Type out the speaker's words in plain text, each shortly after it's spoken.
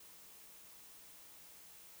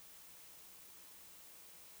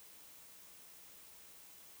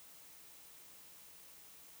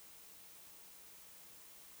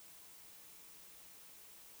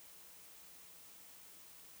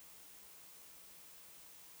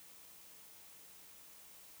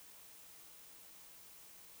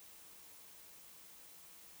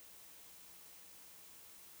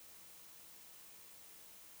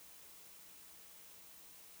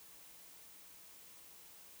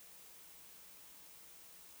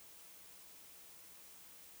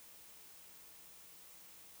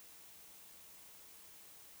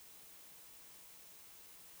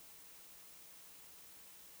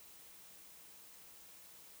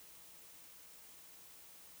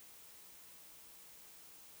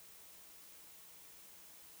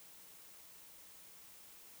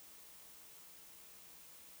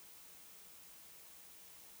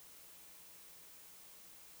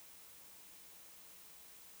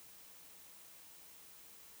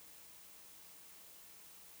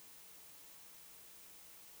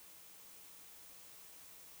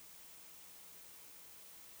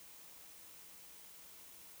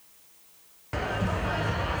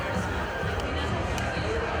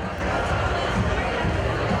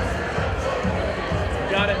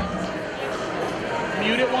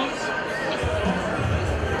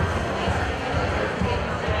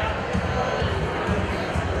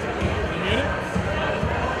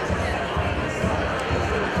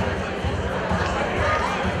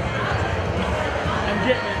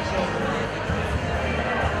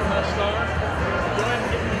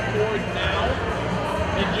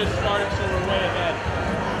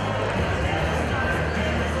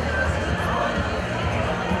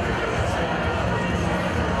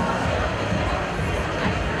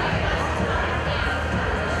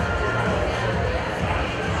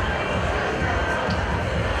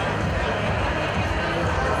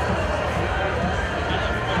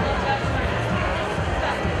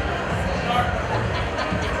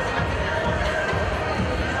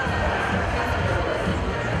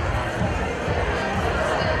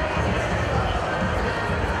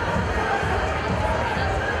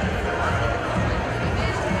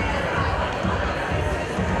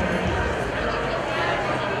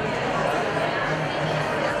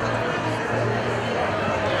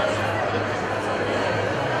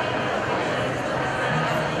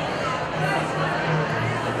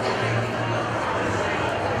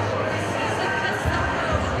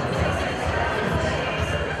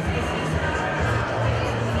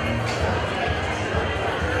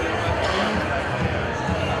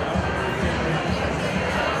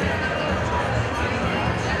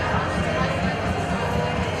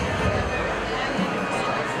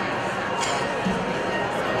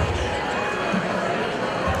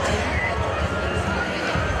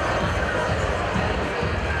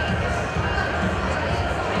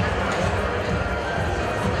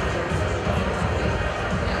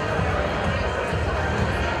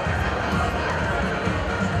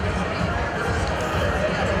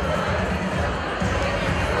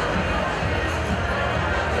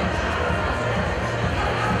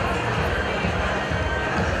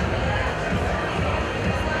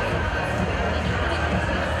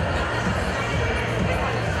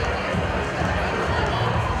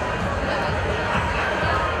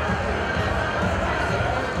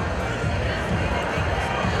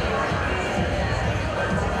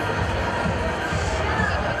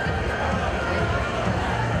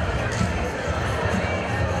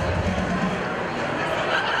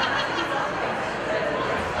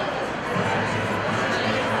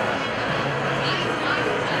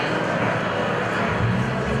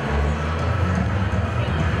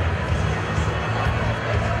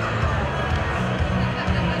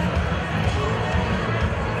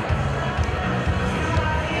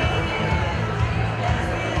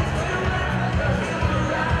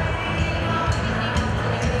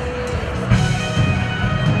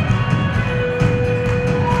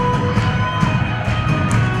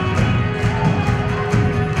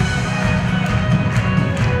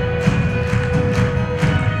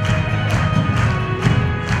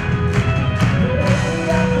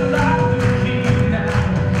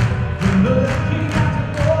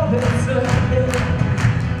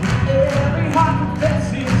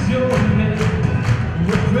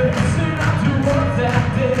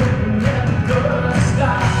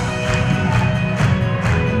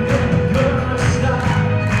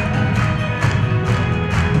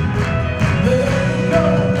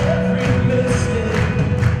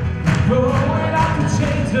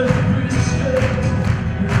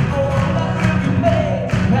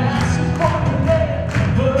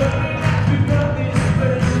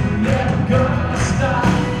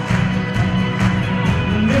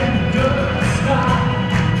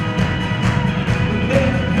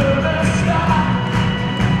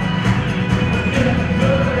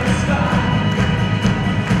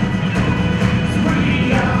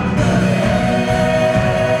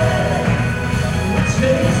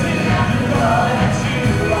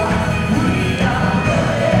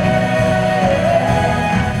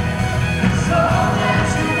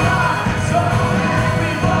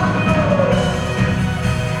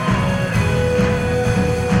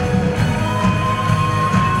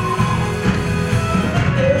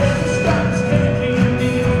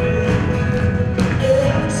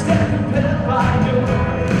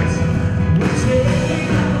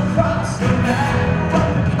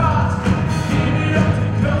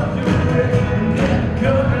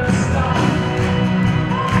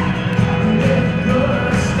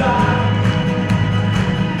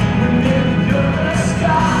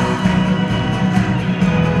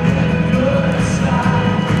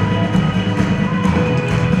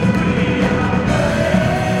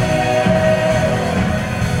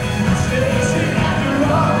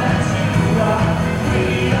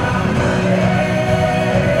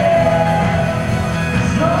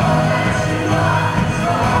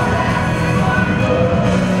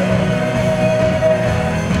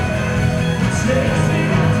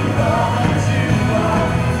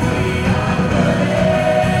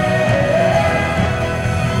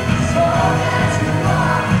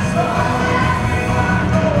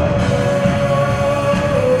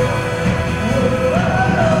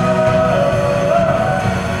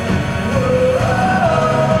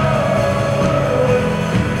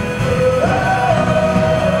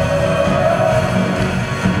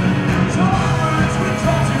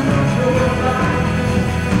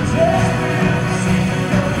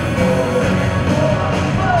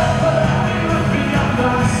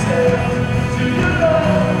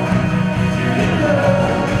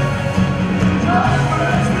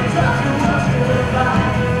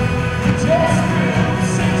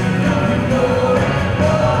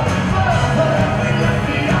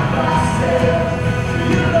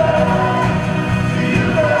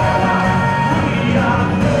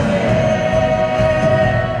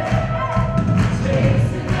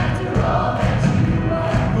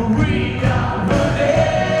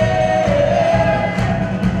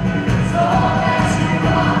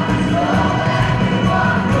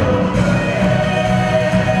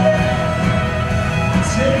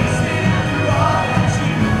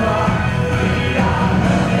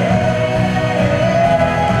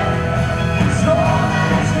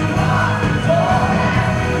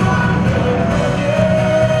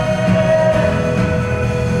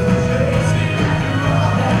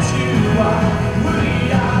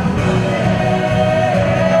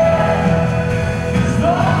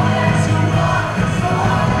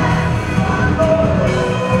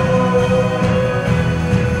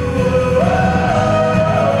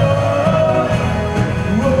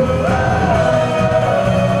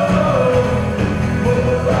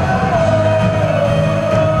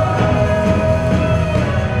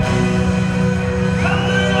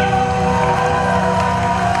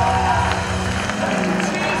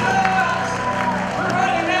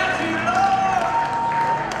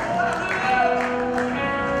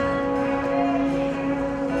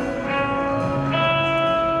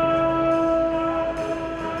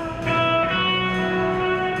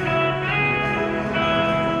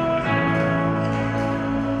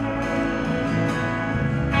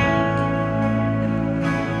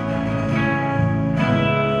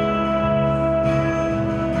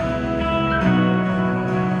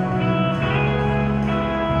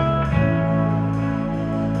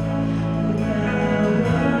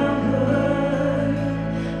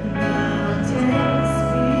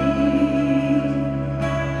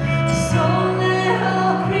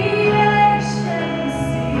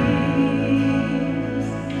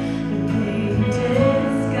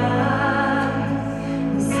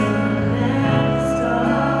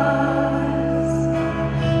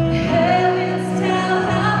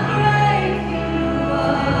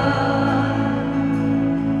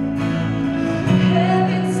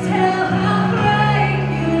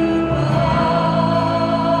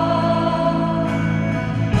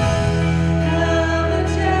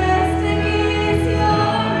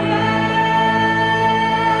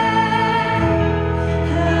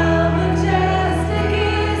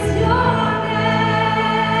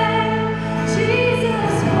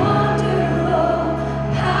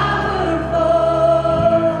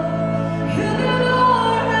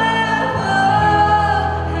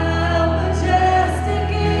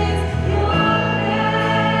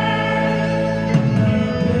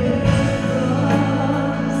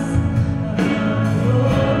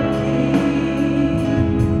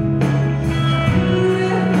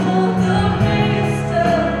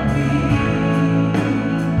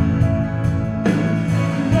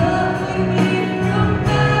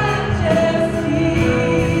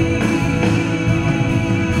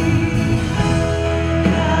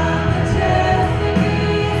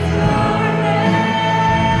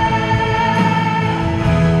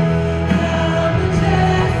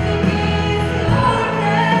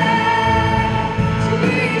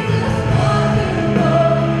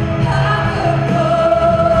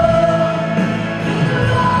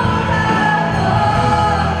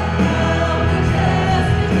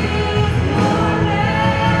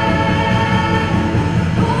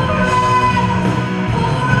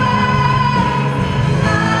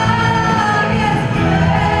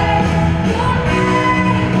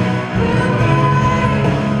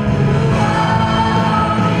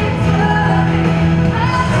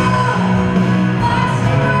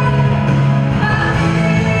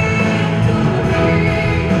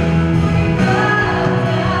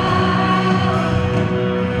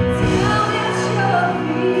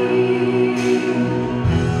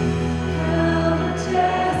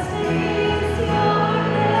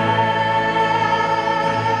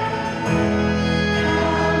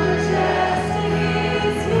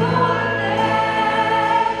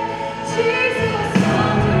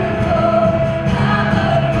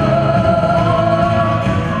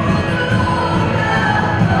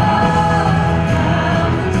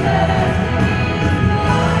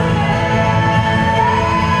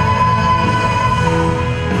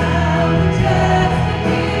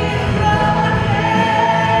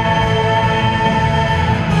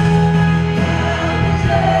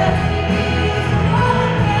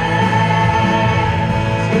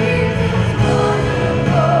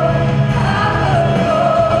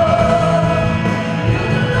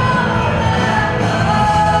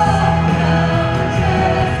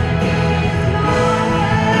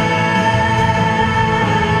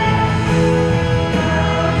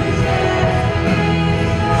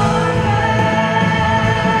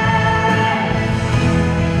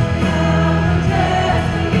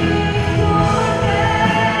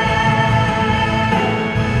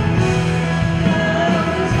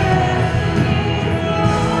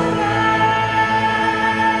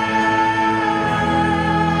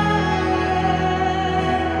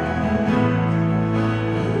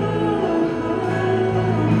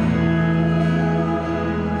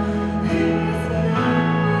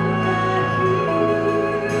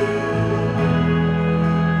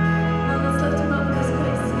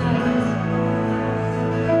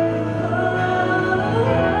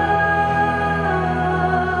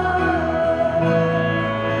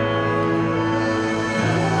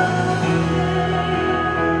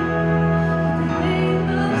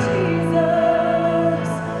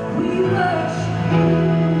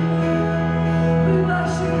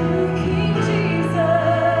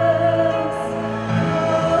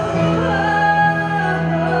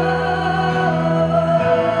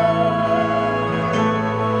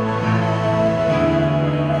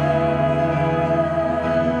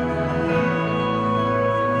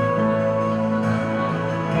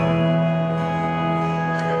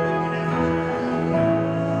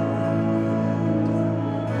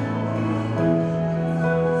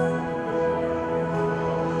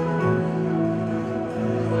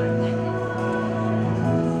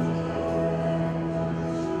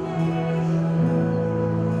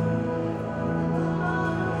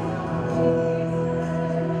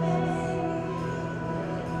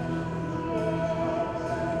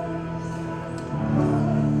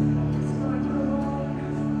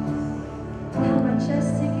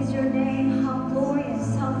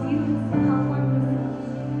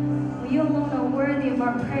You alone are worthy of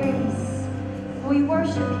our praise. We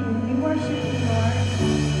worship you. We worship you,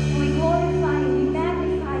 Lord. We glorify you. We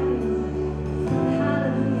magnify you.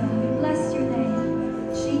 Hallelujah. We bless your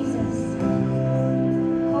name, Jesus.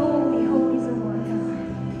 Holy, holy is the Lord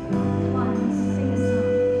God. Come on, let's sing a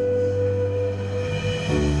song.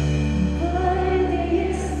 Worthy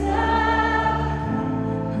is thou,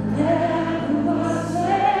 Lamb who was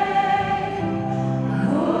slain.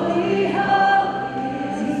 Holy, holy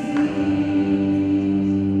is he.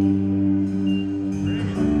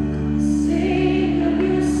 Sing a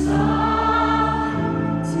new song.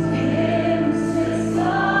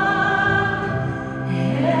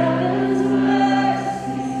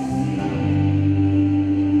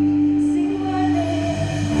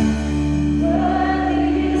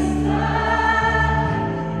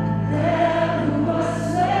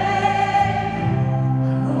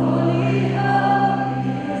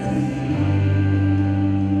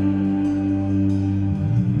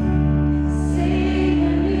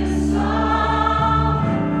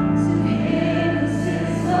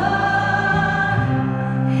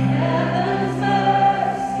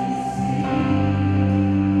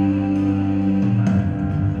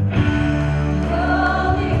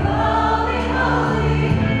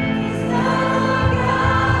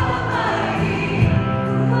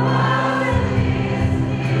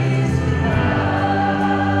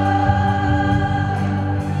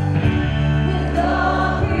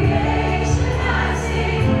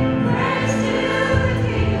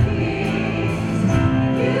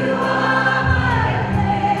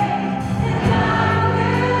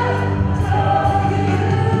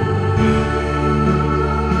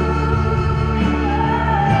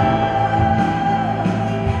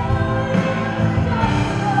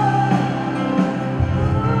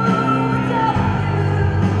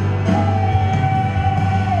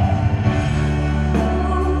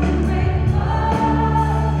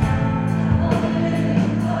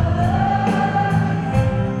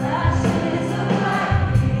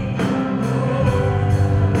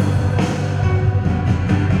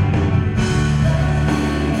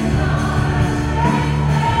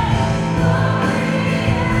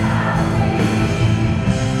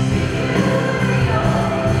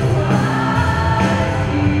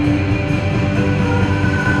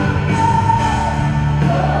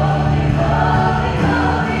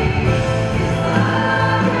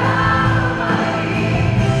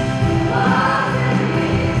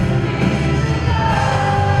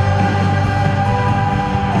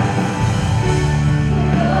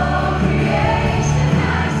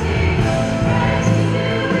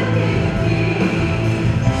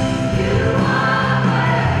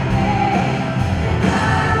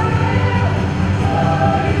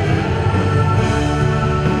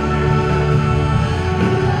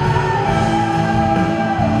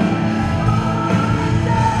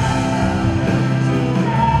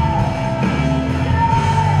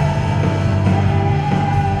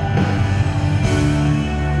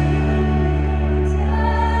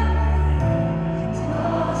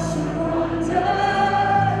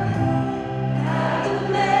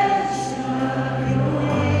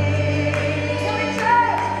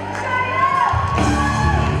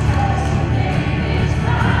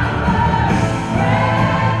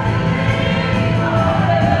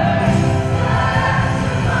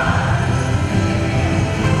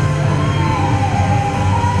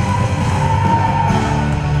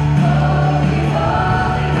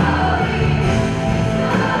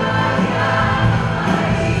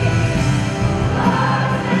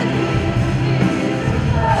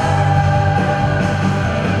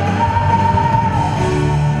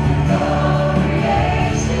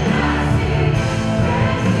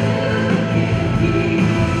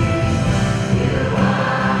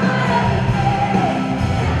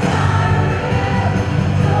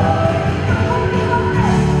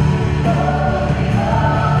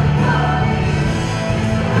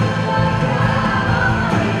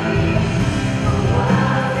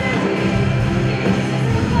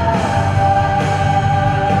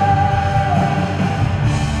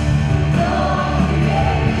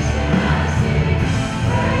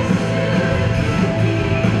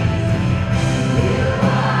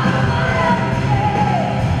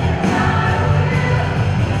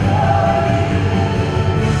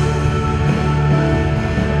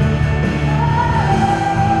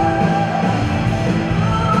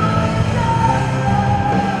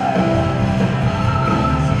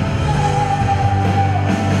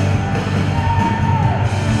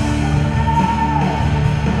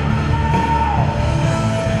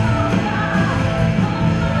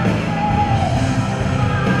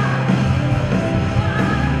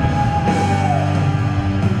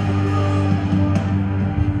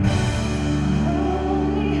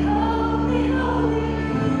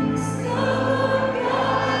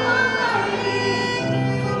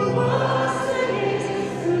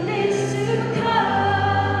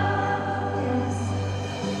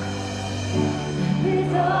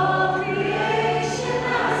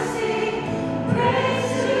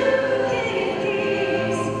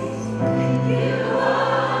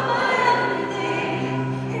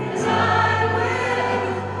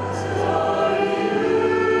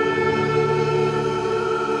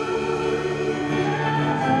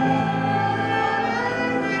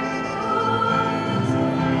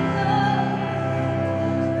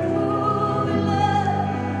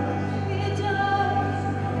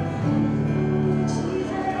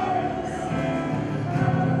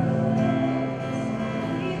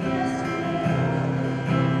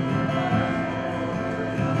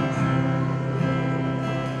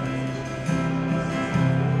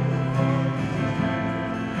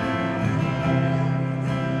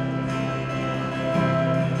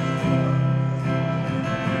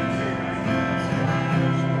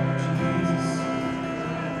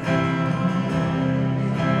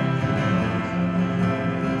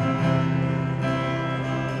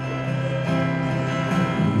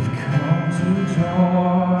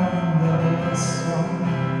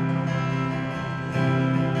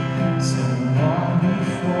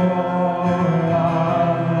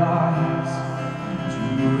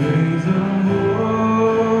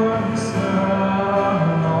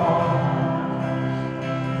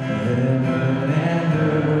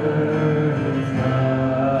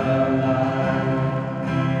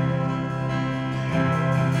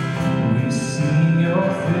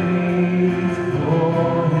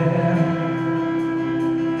 faithful hand,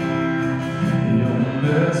 your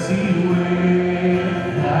mercy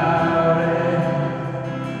without end,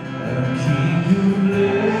 a king who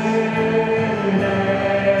bled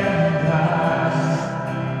and died,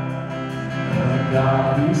 a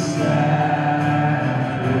God who sacrificed.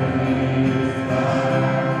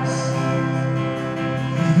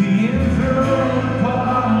 Be enthroned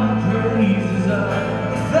upon the praises of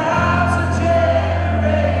 1,000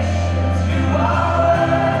 generations.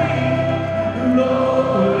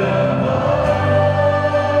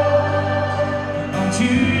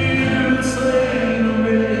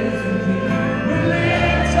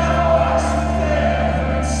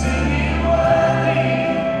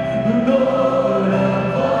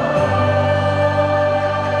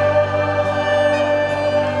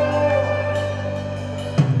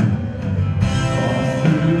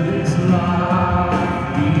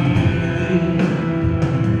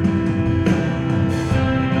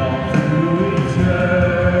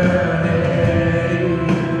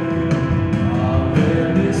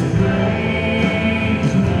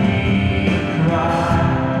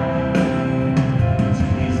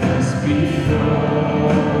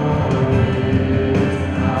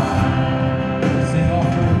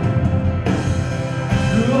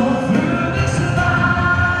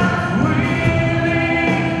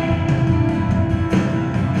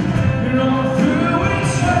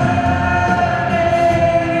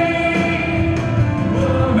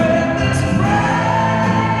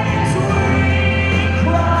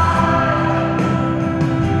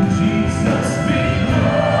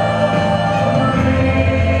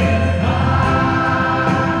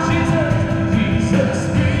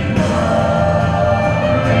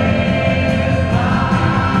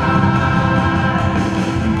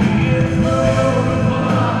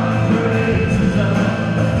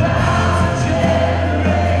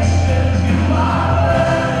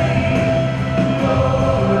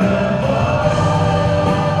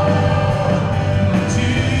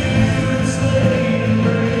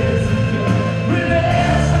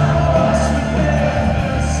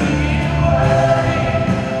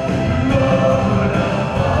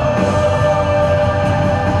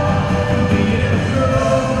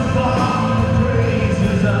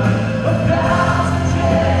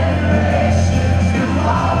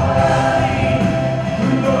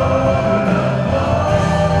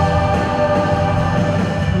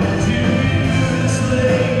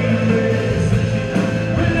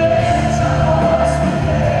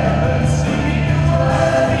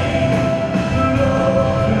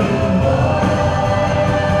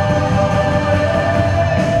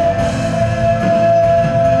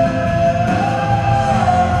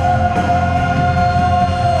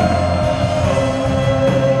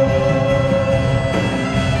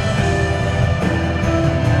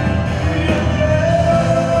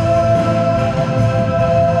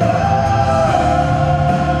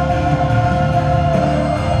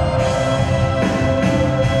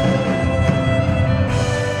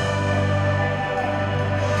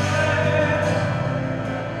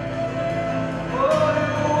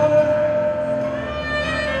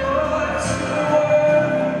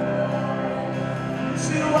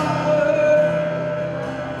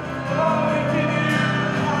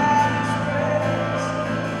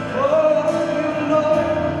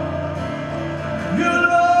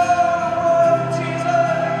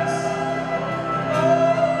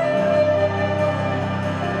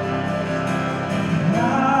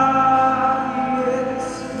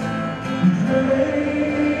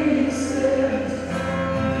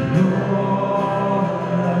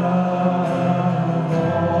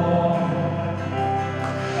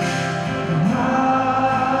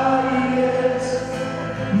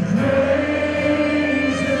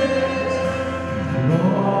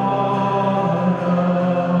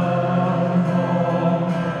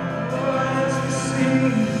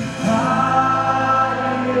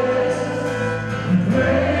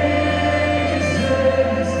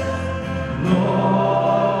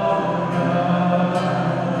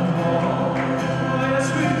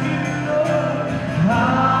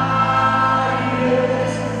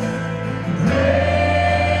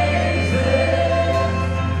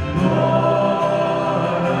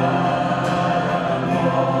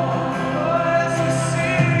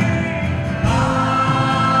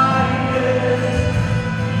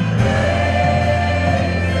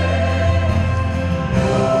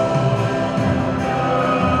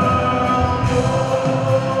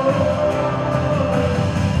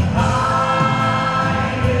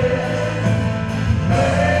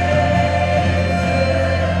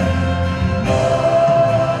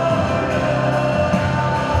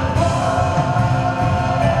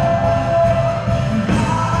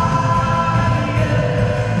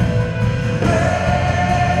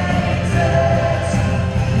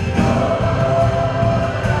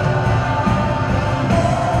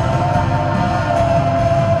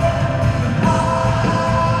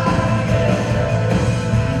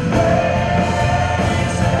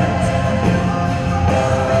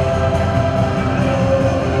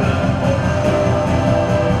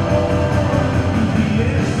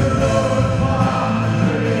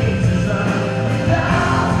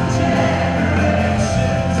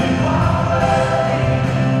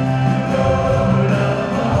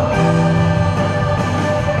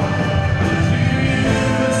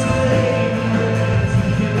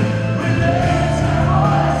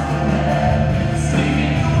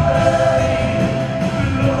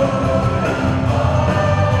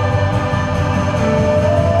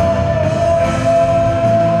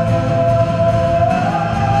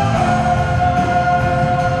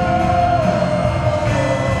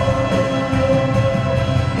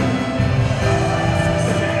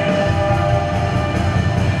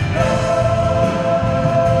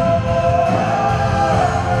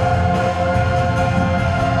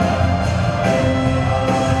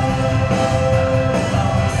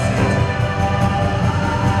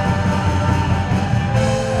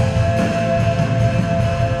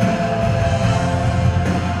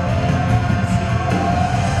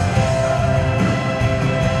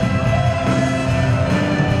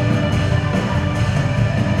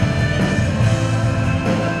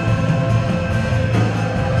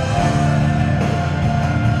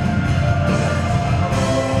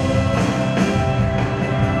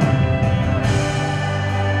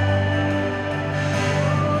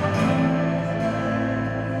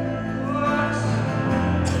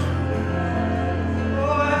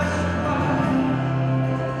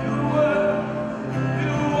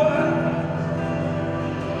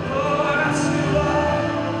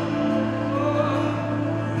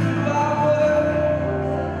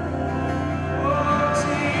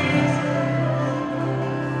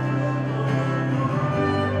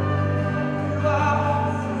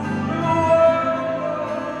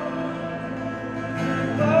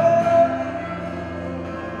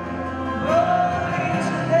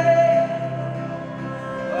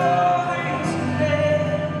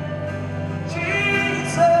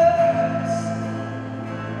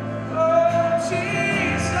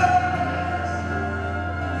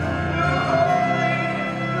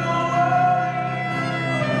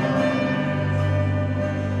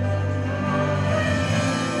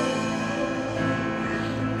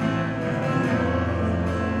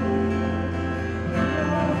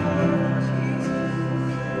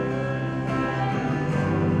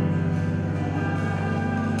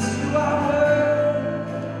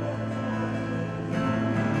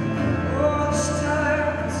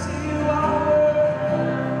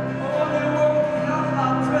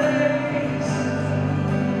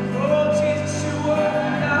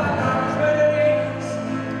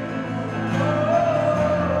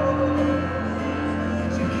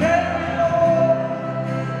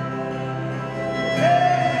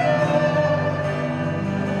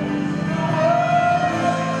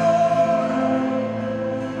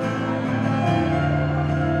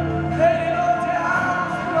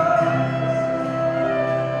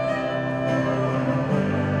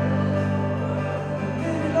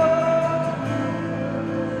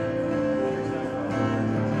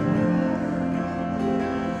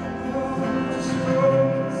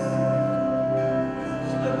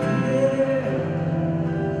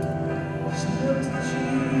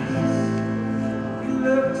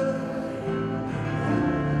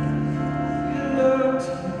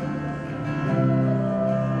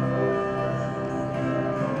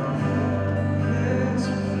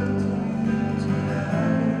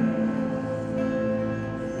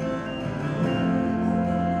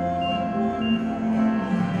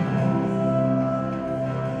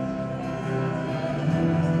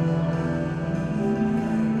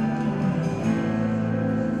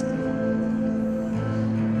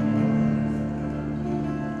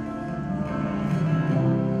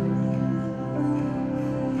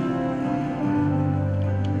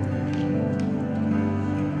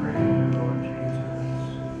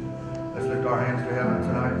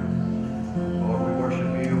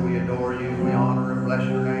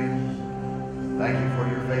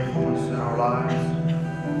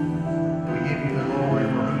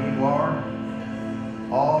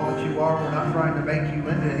 not trying to make you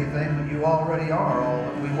into anything, but you already are all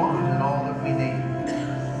that we want and all that we need.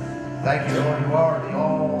 Thank you, Lord, you are the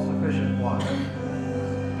all-sufficient one.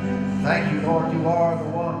 Thank you, Lord, you are the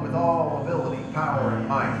one with all ability, power, and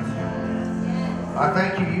might. I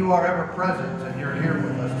thank you, you are ever present and you're here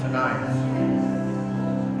with us tonight.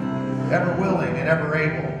 Ever willing and ever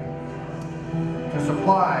able to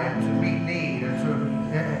supply and to meet need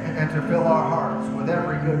and to fill our hearts with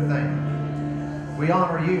every good thing. We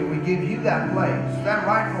honor you. We give you that place, that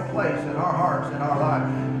rightful place in our hearts, in our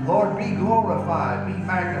lives. Lord, be glorified, be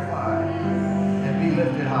magnified, and be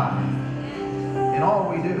lifted high. In all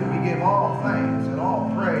we do, we give all thanks and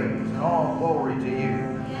all praise and all glory to you.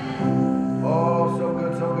 Oh, so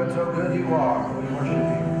good, so good, so good you are. We worship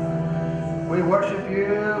you. We worship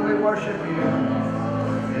you, we worship you.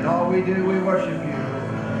 In all we do, we worship you.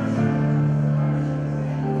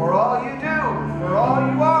 For all you do, for all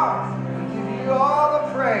you are, we give you all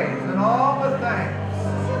the praise and all the thanks.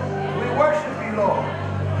 We worship you, Lord.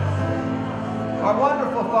 Our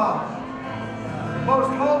wonderful Father, most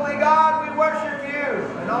holy God, we worship you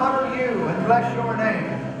and honor you and bless your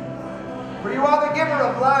name. For you are the giver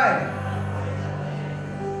of life.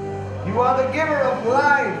 You are the giver of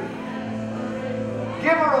life.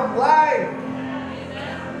 Giver of life.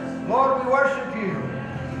 Lord, we worship you.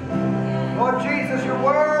 Lord Jesus, your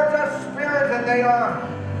words are spirit and they are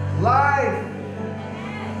life.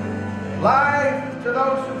 Life to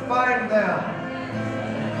those who find them.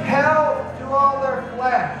 Health to all their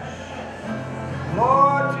flesh.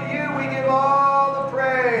 Lord, to you we give all the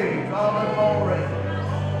praise, all the glory.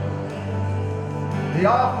 The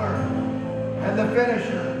author and the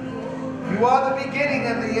finisher. You are the beginning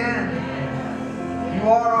and the end. You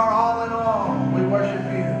are our all in all. We worship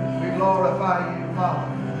you. We glorify you, Father.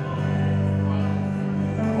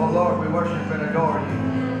 Oh Lord, we worship and adore you.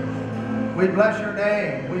 We bless your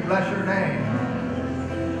name. We bless your name.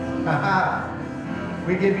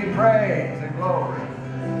 We give you praise and glory,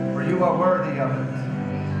 for you are worthy of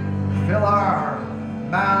it. Fill our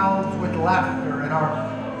mouths with laughter and our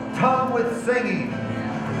tongue with singing.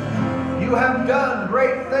 You have done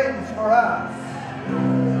great things for us,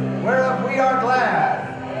 whereof we are glad.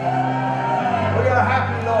 We are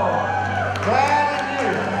happy, Lord. Glad in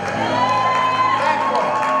you.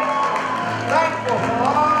 Thankful for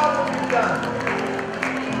all that you've done.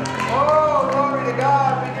 Oh, glory to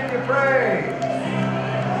God. We give you praise.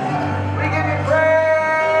 We give you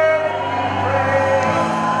praise.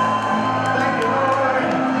 Thank you, Lord.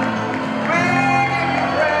 We give you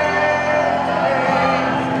praise today.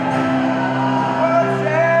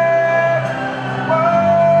 Worship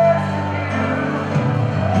you.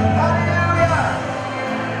 Hallelujah.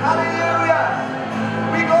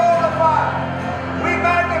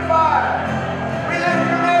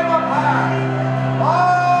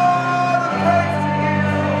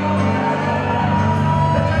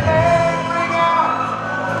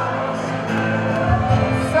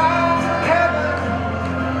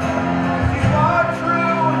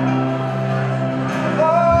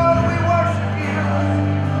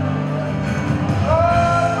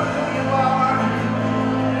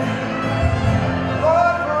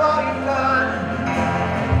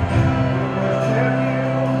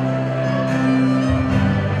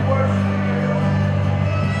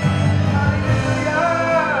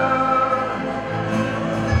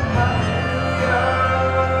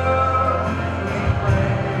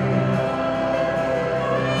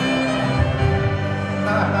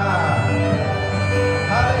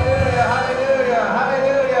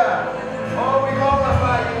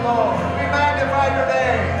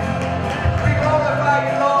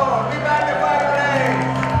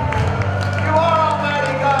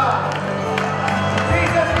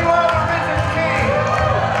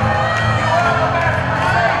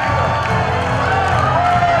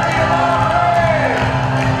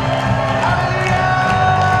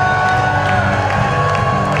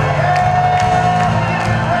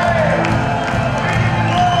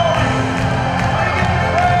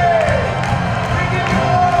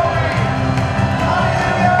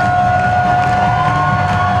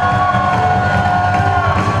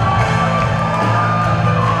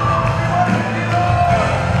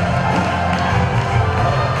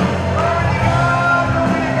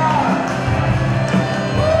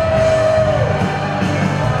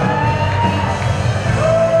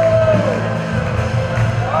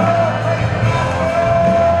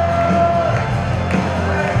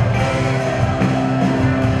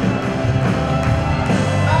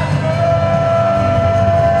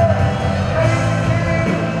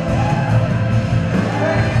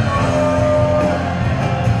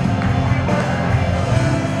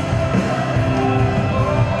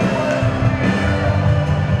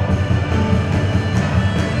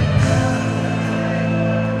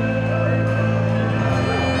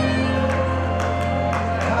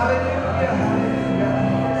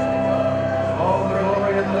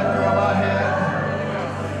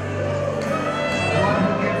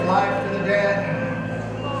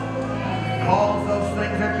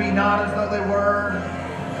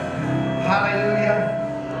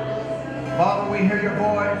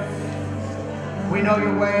 We know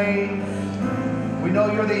your ways. We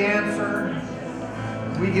know you're the answer.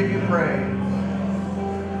 We give you praise.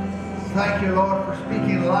 Thank you, Lord, for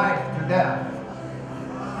speaking life to death.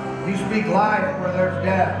 You speak life where there's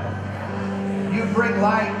death. You bring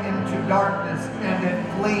light into darkness and it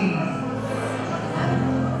flees.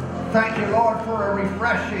 Thank you, Lord, for a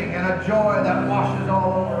refreshing and a joy that washes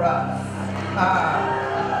all over us.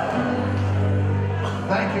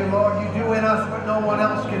 Thank you, Lord. You do in us what no one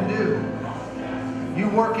else can do. You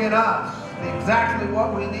work in us exactly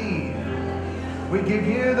what we need. We give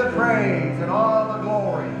you the praise and all the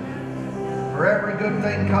glory. For every good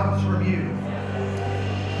thing comes from you.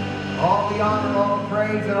 All the honor, all the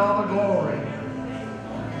praise, and all the glory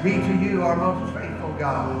be to you, our most faithful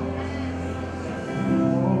God.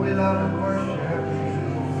 Oh, we love and worship you.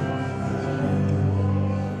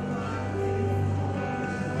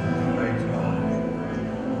 Praise God.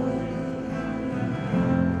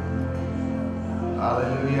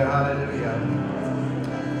 Hallelujah, hallelujah.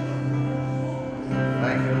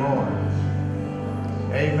 Thank you, Lord.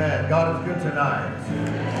 Amen. God is good tonight.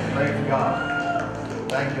 Praise God.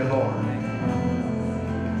 Thank you, Lord.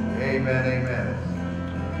 Amen, amen.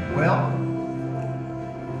 Well,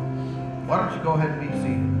 why don't you go ahead and be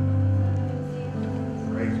seated?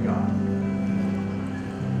 Praise God.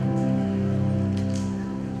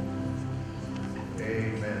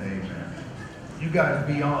 Amen, amen. You guys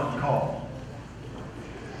be on call.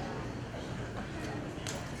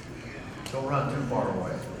 Don't run too far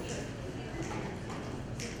away.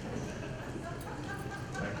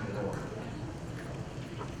 Thank you, Lord.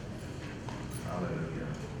 Hallelujah.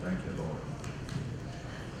 Thank you, Lord.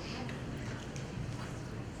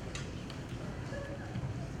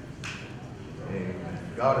 Amen.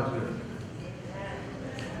 God is good.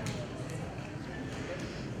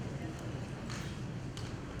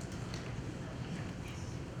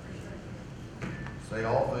 Say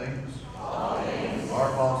all things. All things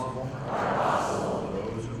are possible. To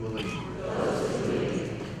those who believe.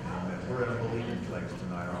 Amen. We're in a believing place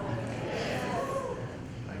tonight, aren't we?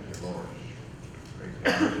 Thank you, Lord. Praise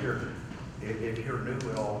God. If you're new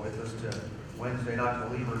at all with us to Wednesday night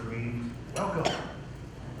believers meetings, welcome.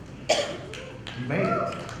 You made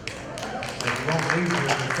it. If you won't leave here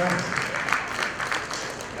the same.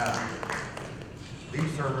 Yeah.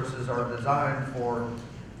 These services are designed for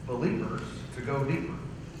believers to go deeper.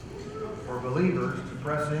 For believers to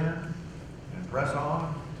press in and press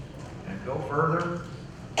on and go further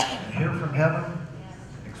and hear from heaven,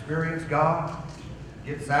 experience God,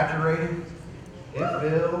 get saturated, get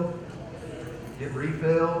filled, get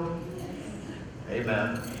refilled.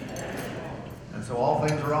 Amen. And so all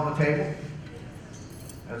things are on the table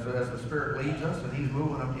as the Spirit leads us, and He's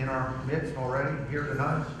moving them in our midst already here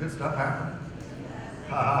tonight. Good stuff happening.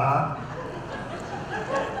 Ha ha ha.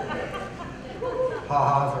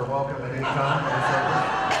 Ha-has are welcome at any time.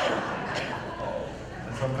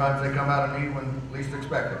 And sometimes they come out of me when least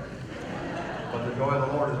expected. But the joy of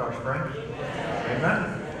the Lord is our strength. Amen.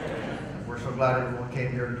 And we're so glad everyone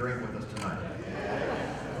came here to drink with us tonight.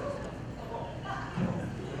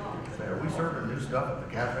 Say, are we serving new stuff at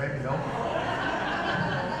the cafe? No.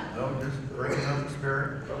 No, just drinking of the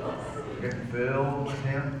Spirit, getting filled with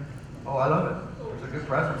Him. Oh, I love it. There's a good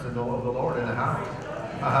presence of the Lord in the house.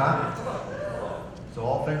 So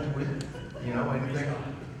all things, anything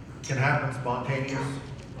can happen. Spontaneous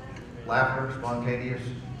laughter, spontaneous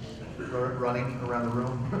running around the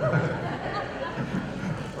room,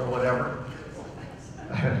 or whatever.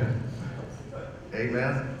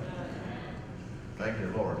 Amen. Thank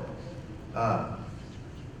you, Lord.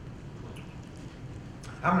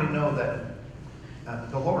 How many know that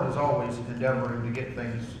the Lord is always endeavoring to get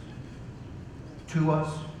things to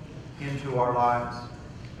us, into our lives?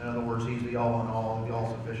 In other words, He's the all in all, the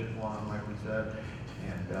all-sufficient one, like we said.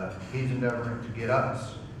 And He's endeavoring to get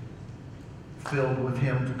us filled with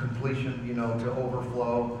Him to completion, to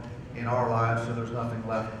overflow in our lives so there's nothing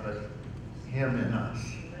left but Him in us.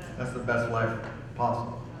 That's the best life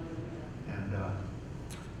possible. And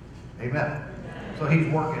amen. So He's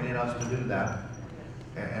working in us to do that.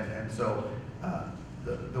 And so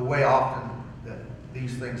the way often that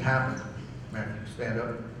these things happen, Matthew, stand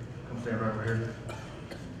up. Come stand right over here.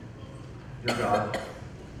 Dear God.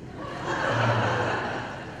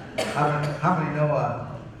 How many know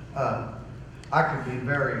I could be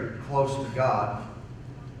very close to God,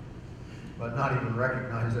 but not even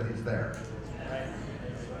recognize that He's there?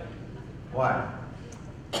 Why?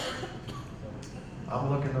 I'm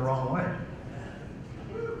looking the wrong way.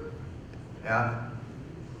 Yeah?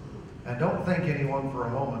 And don't think anyone for a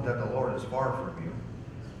moment that the Lord is far from you.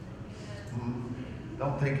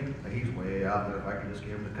 Don't think that he's way out there if I can just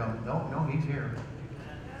get him to come. No, he's here.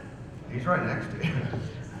 He's right next to you.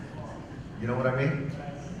 You know what I mean?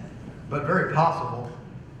 But very possible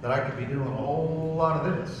that I could be doing a whole lot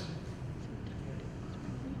of this.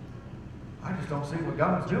 I just don't see what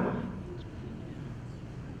God's doing.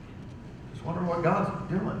 Just wonder what God's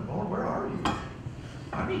doing. Lord, where are you?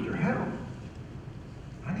 I need your help.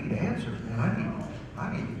 I need answers, man.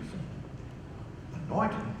 I need some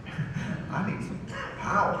anointing. I need some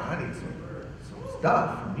power. I need some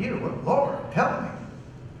stuff from you. Lord, help me.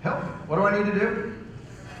 Help me. What do I need to do?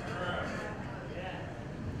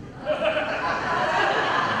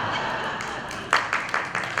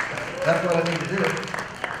 That's what I need to do.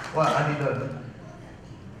 Well,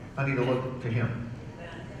 I need to look to him.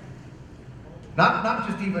 Not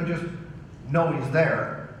just even just know he's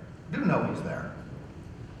there. Do know he's there.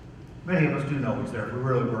 Many of us do know he's there. If we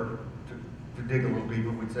really were to dig a little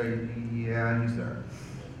deeper, we'd say, yeah, he's there.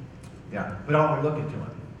 Yeah, but aren't we looking to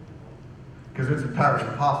him? Because it's entirely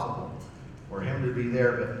possible for him to be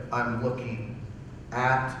there, but I'm looking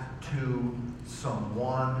to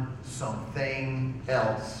someone, something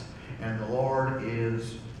else. And the Lord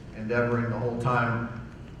is endeavoring the whole time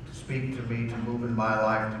to speak to me, to move in my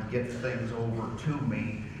life, to get things over to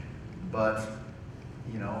me. But,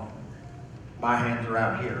 you know, my hands are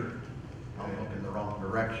out here. I'm looking the wrong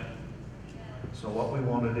direction. So what we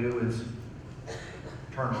want to do is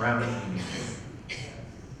turn around if you need to.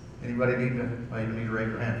 Anybody need to, well, you need to raise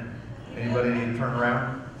your hand. Anybody need to turn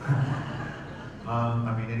around?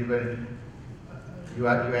 Anybody, you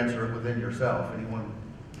answer it within yourself. Anyone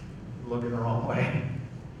looking the wrong way?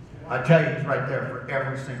 I tell you, he's right there for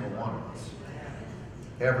every single one of us.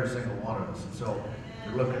 Every single one of us. And so, if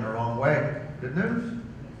you're looking the wrong way, good news.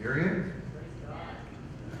 Here he is.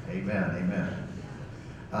 Amen, amen.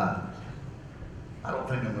 I don't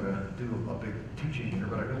think I'm going to do a big teaching here,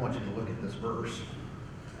 but I do want you to look at this verse.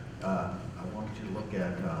 I want you to look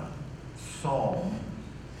at Psalm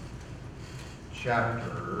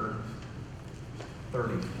chapter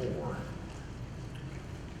 34.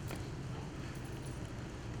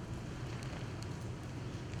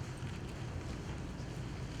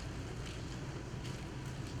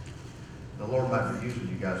 The Lord might be using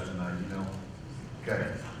you guys tonight, you know.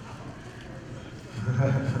 Okay.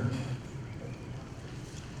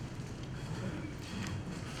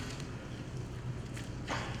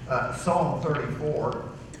 Psalm 34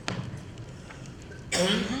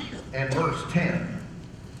 and verse 10.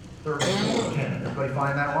 34:10. Everybody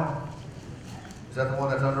find that one? Is that the one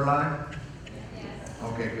that's underlined?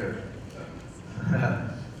 Okay, good.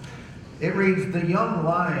 It reads, "The young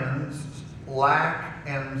lions lack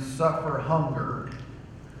and suffer hunger,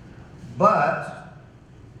 but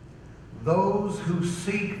those who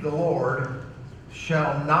seek the Lord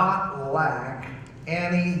shall not lack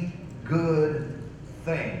any good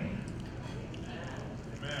thing."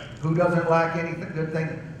 Amen. Who doesn't lack any good thing?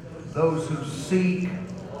 Those who seek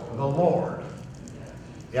the Lord.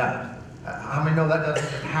 Yeah. How many know that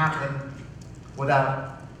doesn't happen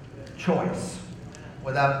without choice,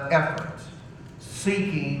 without effort?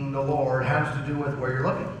 Seeking the Lord has to do with where you're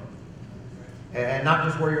looking. And not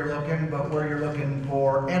just where you're looking, but where you're looking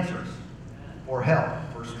for answers, for help,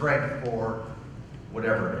 for strength, for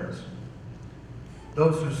whatever it is.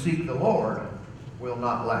 Those who seek the Lord will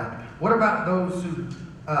not lack. What about those who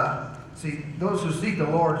those who seek the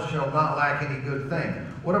Lord shall not lack any good thing?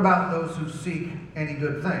 What about those who seek any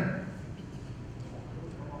good thing?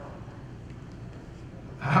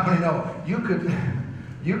 How many know you could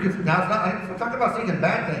now I'm talking about seeking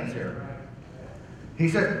bad things here. He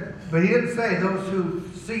said, but he didn't say those who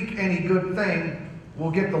seek any good thing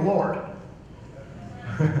will get the Lord.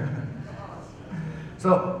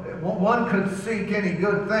 So one could seek any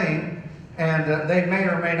good thing, and they may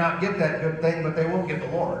or may not get that good thing, but they won't get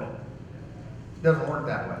the Lord. It doesn't work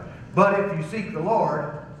that way. But if you seek the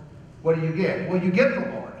Lord, what do you get? Well, you get the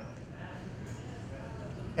Lord.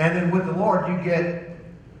 And then with the Lord, you get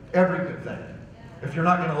every good thing. If you're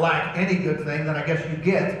not going to lack any good thing, then I guess you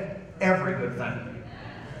get every good thing.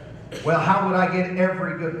 Well, how would I get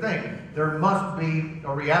every good thing? There must be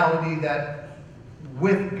a reality that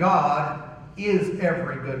with God is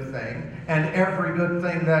every good thing, and every good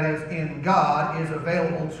thing that is in God is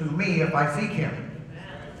available to me if I seek Him.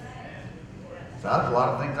 So that's a lot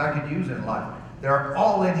of things I could use in life. They're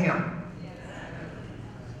all in Him.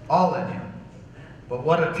 All in Him. But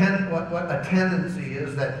what a tendency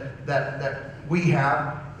is that we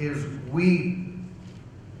have is we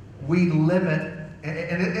limit,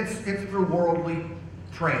 and it's through worldly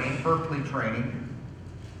training, earthly training,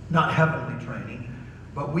 not heavenly training,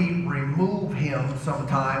 but we remove Him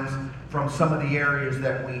sometimes from some of the areas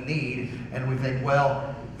that we need, and we think,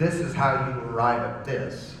 well, this is how you arrive at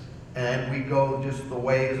this. And we go just the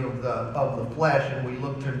ways of the flesh, and we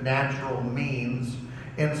look to natural means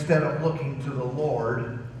instead of looking to the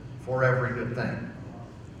Lord for every good thing.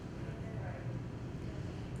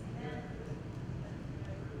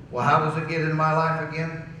 Well, how does it get in my life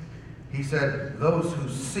again? He said, those who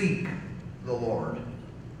seek the Lord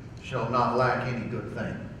shall not lack any good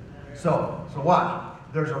thing. So watch.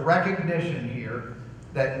 There's a recognition here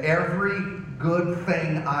that every good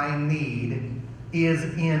thing I need is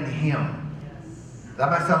in Him. That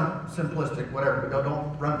might sound simplistic, whatever, but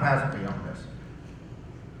don't run past me on this.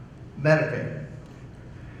 Meditate.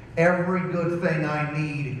 Every good thing I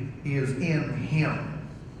need is in Him.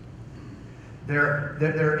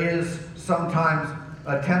 There is sometimes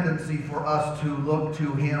a tendency for us to look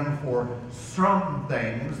to Him for some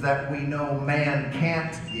things that we know man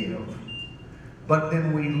can't give. But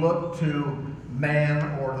then we look to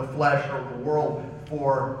man or the flesh or the world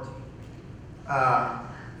for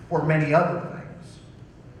many other things.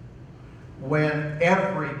 When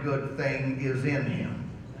every good thing is in Him.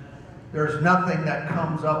 There's nothing that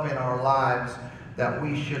comes up in our lives that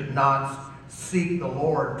we should not seek the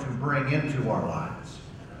Lord to bring into our lives.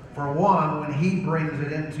 For one, when He brings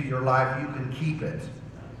it into your life, you can keep it.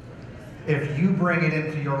 If you bring it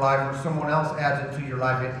into your life or someone else adds it to your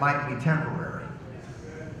life, it might be temporary.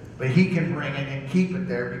 But He can bring it and keep it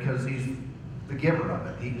there because He's the giver of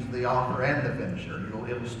it. He's the author and the finisher.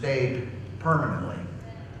 It'll stay permanently.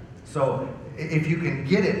 So if you can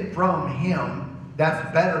get it from Him,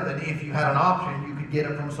 that's better than if you had an option, you could get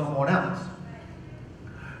it from someone else.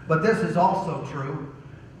 But this is also true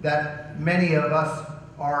that many of us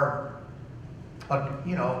are,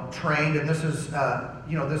 trained, and this is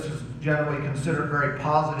generally considered very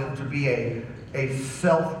positive to be a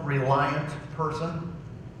self-reliant person,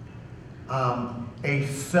 a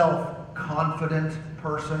self-confident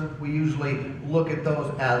person. We usually look at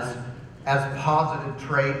those as positive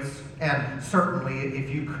traits, and certainly if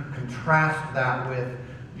you contrast that with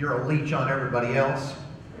you're a leech on everybody else,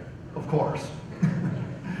 of course.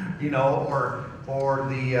 Or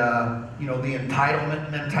the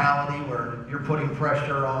entitlement mentality where you're putting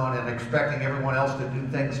pressure on and expecting everyone else to do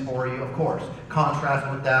things for you. Of course,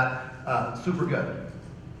 contrast with that, super good.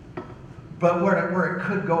 But where it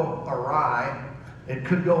could go awry, it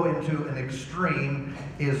could go into an extreme,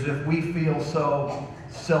 is if we feel so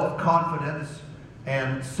self-confident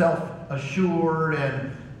and self-assured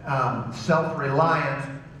and self-reliant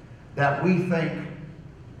that we think,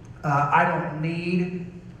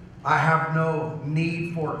 I have no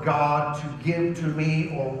need for God to give to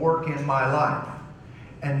me or work in my life.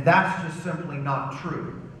 And that's just simply not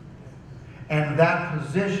true. And that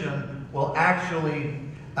position will actually,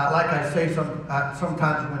 like I say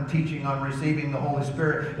sometimes when teaching on receiving the Holy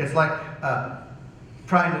Spirit, it's like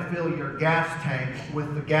trying to fill your gas tank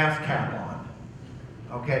with the gas cap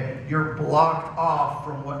on. Okay? You're blocked off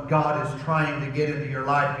from what God is trying to get into your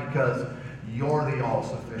life because you're the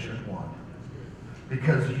all-sufficient one.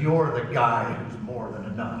 Because you're the guy who's more than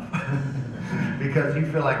enough. Because you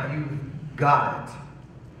feel like you've got it.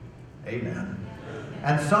 Amen.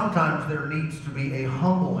 And sometimes there needs to be a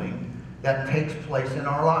humbling that takes place in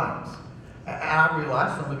our lives. I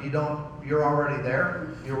realize some of you don't, you're already there.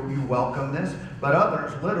 You welcome this. But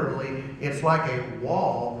others, literally, it's like a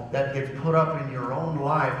wall that gets put up in your own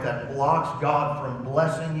life that blocks God from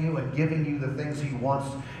blessing you and giving you the things He wants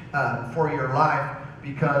for your life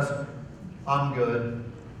because I'm good.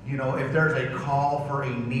 If there's a call for a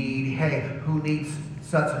need, hey, who needs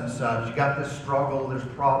such and such? You got this struggle, this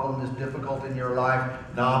problem, this difficult in your life.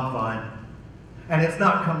 No, I'm fine. And it's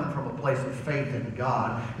not coming from a place of faith in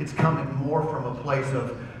God. It's coming more from a place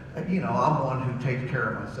of, I'm one who takes care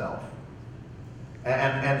of myself.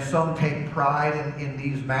 And some take pride in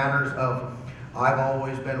these matters of, I've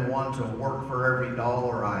always been one to work for every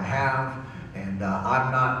dollar I have, and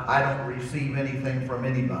I don't receive anything from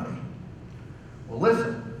anybody. Well,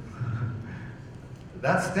 listen,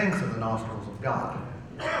 that stinks in the nostrils of God.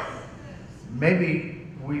 Maybe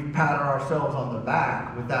we've patted ourselves on the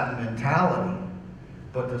back with that mentality,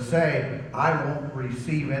 but to say, I won't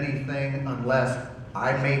receive anything unless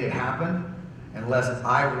I made it happen, unless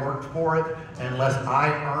I worked for it, unless I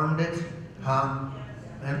earned it,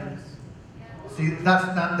 And see, that's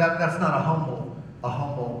not a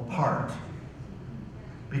humble heart,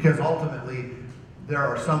 because ultimately there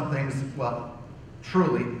are some things. Well,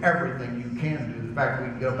 truly, everything you can do. The fact that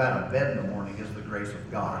we can get up out of bed in the morning is the grace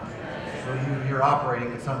of God. So you're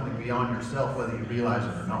operating at something beyond yourself, whether you realize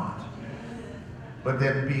it or not. But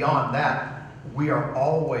then beyond that, we are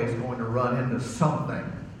always going to run into something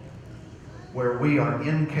where we are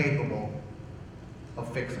incapable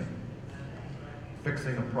of fixing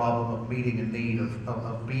a problem, of meeting a need,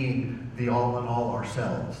 of being the all in all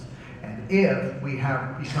ourselves. And if we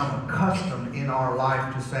have become accustomed in our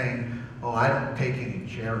life to saying, oh, I don't take any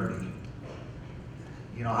charity,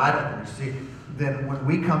 I don't receive, then when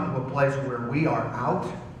we come to a place where we are out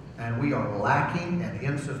and we are lacking and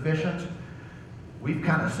insufficient, we've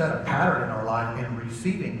kind of set a pattern in our life, and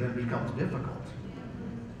receiving then becomes difficult.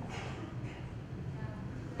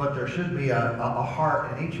 But there should be a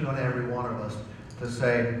heart in each and every one of us to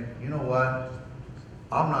say, you know what?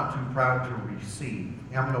 I'm not too proud to receive.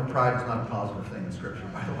 I know pride is not a positive thing in Scripture,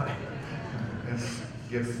 by the way.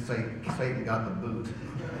 Satan got the boot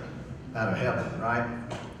out of heaven, right?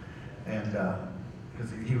 And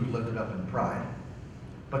because he was lifted up in pride.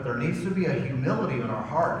 But there needs to be a humility in our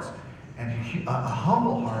hearts. And a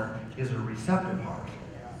humble heart is a receptive heart.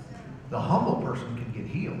 The humble person can get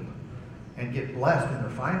healed and get blessed in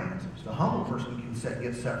their finances. The humble person can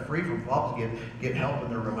get set free from problems, get help in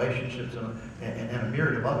their relationships, and a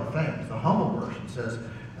myriad of other things. The humble person says,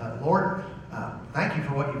 Lord, thank you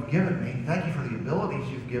for what you've given me. Thank you for the abilities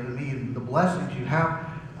you've given me and the blessings you have.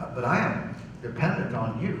 But I am dependent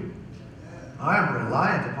on you. I am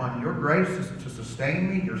reliant upon your grace to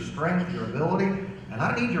sustain me, your strength, your ability. And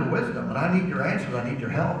I need your wisdom, and I need your answers, I need your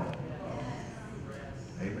help.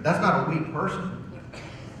 Hey, but that's not a weak person.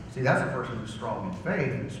 See, that's a person who's strong in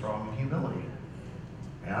faith and strong in humility.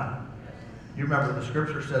 Yeah? You remember the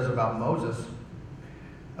Scripture says about Moses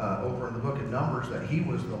over in the book of Numbers that he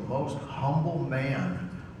was the most humble man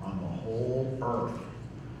on the whole earth.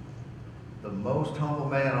 The most humble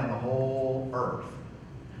man on the whole earth.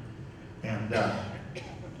 And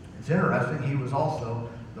it's interesting, he was also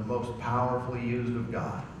the most powerfully used of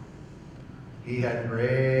God. He had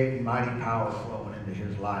great, mighty power flowing into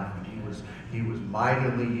his life, and he was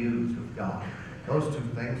mightily used of God. Those two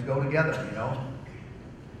things go together,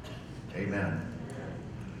 Amen.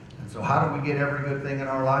 And so how do we get every good thing in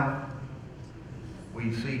our life?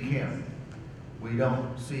 We seek Him. We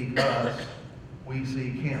don't seek us. We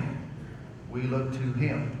seek Him. We look to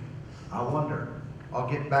Him. I wonder, I'll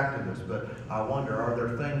get back to this, but I wonder, are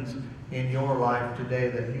there things in your life today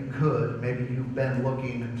that you could, maybe you've been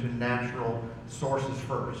looking into natural sources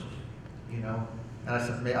first, And I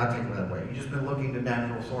said, I take it that way. You've just been looking to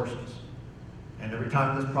natural sources. And every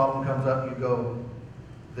time this problem comes up, you go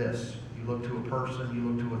this. You look to a person, you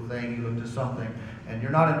look to a thing, you look to something, and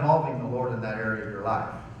you're not involving the Lord in that area of your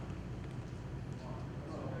life.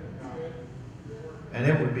 And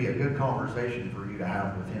it would be a good conversation for you to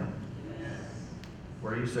have with Him.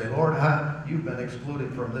 Where you say, Lord, you've been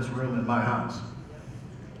excluded from this room in my house.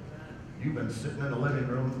 You've been sitting in the living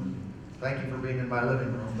room. Thank you for being in my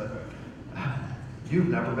living room, but you've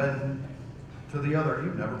never been to the other.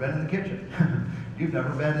 You've never been in the kitchen. You've never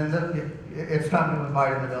been in the... It's time to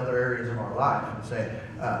invite Him into other areas of our life and say,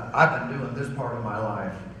 I've been doing this part of my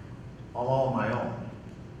life all on my own.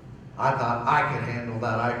 I thought I could handle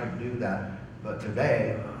that, I could do that. But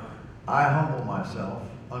today, I humble myself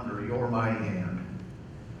under your mighty hand.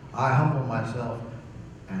 I humble myself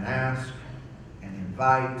and ask and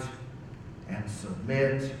invite and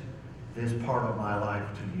submit this part of my life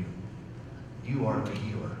to you. You are the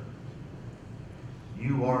healer.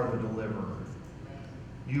 You are the deliverer.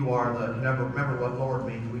 You are the, remember what Lord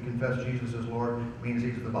means. We confess Jesus as Lord, means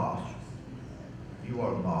He's the boss. You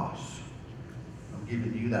are the boss. I'm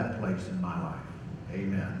giving you that place in my life.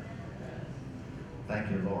 Amen.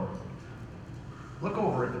 Thank you, Lord. Look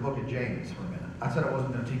over at the book of James for a minute. I said I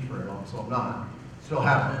wasn't going to teach very long, so I'm not. Still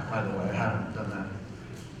haven't, by the way. I haven't done that.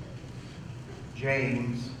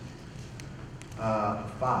 James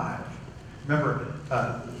 5. Remember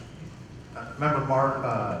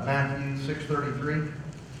Matthew 6:33?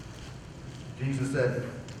 Jesus said,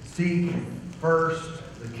 seek first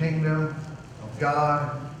the kingdom of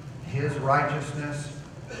God, His righteousness,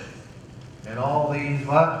 and all these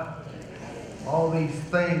what? All these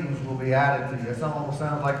things will be added to you. It almost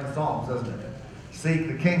sounds like the Psalms, doesn't it? Seek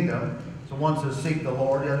the kingdom. So one says seek the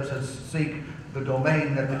Lord, the other says seek the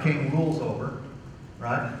domain that the king rules over.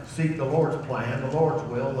 Right? Seek the Lord's plan, the Lord's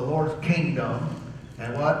will, the Lord's kingdom.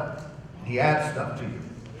 And what? He adds stuff to you.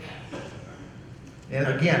 And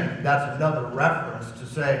again, that's another reference to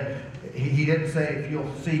say, he didn't say if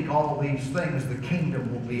you'll seek all these things, the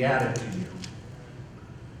kingdom will be added to you.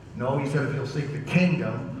 No, he said if you'll seek the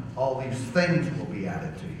kingdom, all these things will be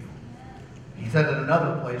added to you. He said in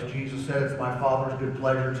another place, Jesus said, it's my Father's good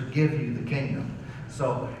pleasure to give you the kingdom.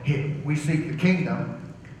 So we seek the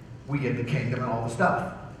kingdom, we get the kingdom and all the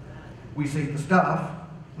stuff. We seek the stuff,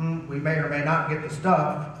 we may or may not get the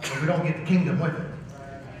stuff, but we don't get the kingdom with it.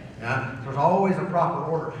 Yeah? There's always a proper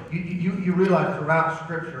order. You realize throughout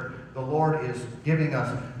Scripture, the Lord is giving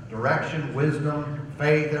us direction, wisdom,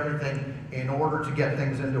 faith, everything in order to get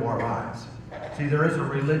things into our lives. See, there is a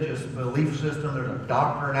religious belief system, there's a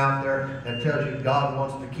doctrine out there that tells you God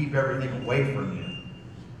wants to keep everything away from you.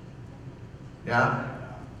 Yeah?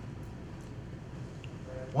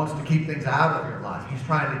 Wants to keep things out of your life. He's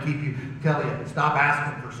trying to keep you, tell you, stop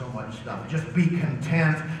asking for so much stuff. Just be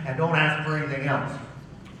content and don't ask for anything else.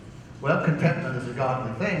 Well, contentment is a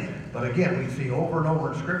godly thing, but again, we see over and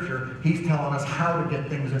over in Scripture, He's telling us how to get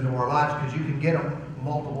things into our lives, because you can get them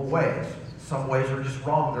multiple ways. Some ways are just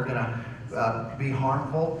wrong. They're going to be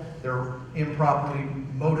harmful. They're improperly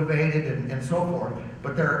motivated and so forth.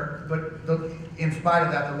 But in spite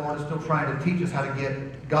of that, the Lord is still trying to teach us how to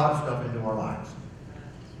get God's stuff into our lives.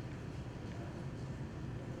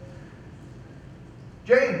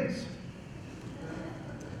 James.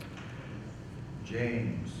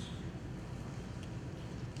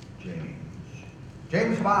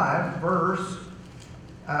 James 5, verse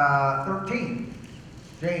 13.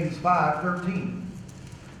 James 5:13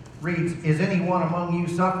 reads, "Is anyone among you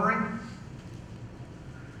suffering?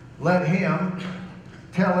 Let him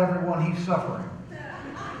tell everyone he's suffering."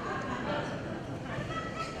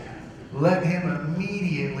 Let him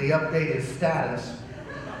immediately update his status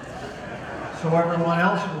so everyone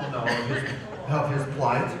else will know of his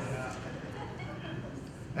plight.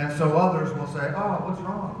 And so others will say, "Oh, what's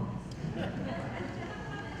wrong?"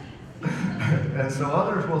 And so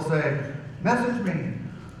others will say, "Message me."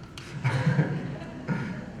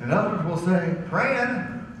 And others will say,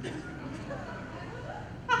 "Praying."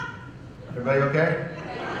 Everybody okay?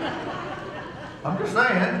 I'm just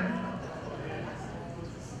saying.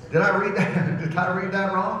 Did I read that? Did I read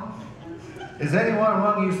that wrong? Is anyone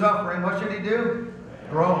among you suffering? What should he do?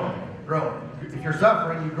 Groan. Groan. If you're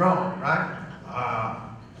suffering, you groan, right?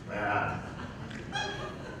 It's bad.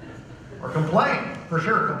 Or complain. For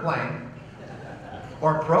sure, complain.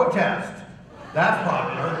 Or protest. That's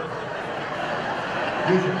popular.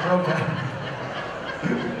 You should protest.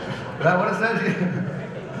 Is that what it says?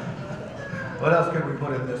 What else could we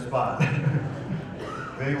put in this spot?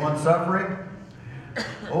 Anyone suffering?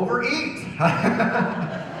 Overeat. That's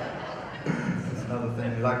another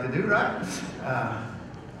thing we like to do, right?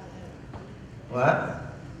 What?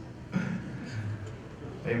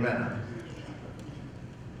 Amen.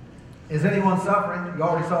 Is anyone suffering? You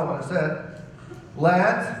already saw what it said.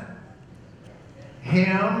 Let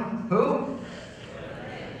him, who?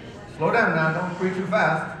 Slow down now, don't preach too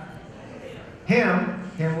fast. Him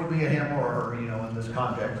would be a him or her, in this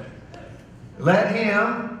context. Let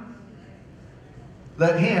him,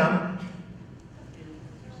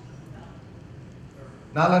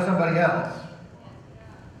 not let somebody else.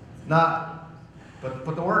 But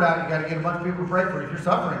put the word out. You got to get a bunch of people to pray for you. If you're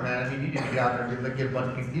suffering, man, you need to get out there and get a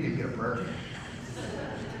bunch of people. You need to get a prayer team.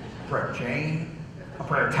 A prayer chain, a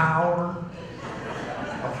prayer tower,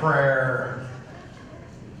 a prayer.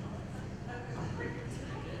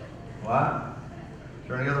 What? Is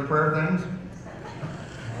there any other prayer things?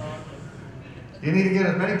 You need to get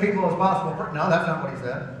as many people as possible. No, that's not what he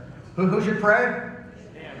said. Who should pray?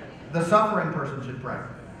 The suffering person should pray.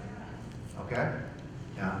 Okay?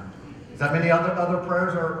 Yeah. Does that mean the other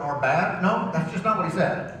prayers are bad? No, that's just not what he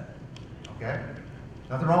said. Okay?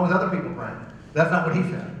 Nothing wrong with other people praying. That's not what he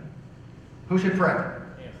said. Who should pray?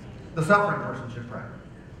 The suffering person should pray.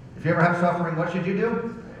 If you ever have suffering, what should you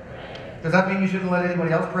do? Does that mean you shouldn't let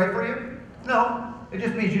anybody else pray for you? No. It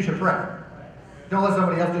just means you should pray. Don't let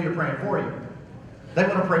somebody else do your praying for you. They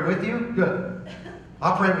want to pray with you? Good.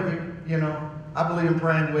 I'll pray with you. I believe in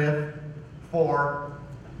praying with, for,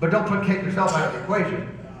 but don't take yourself out of the equation.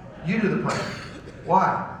 You do the praying.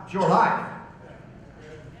 Why? It's your life.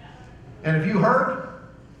 And if you hurt,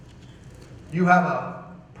 you have a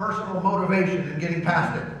personal motivation in getting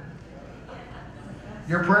past it.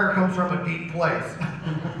 Your prayer comes from a deep place.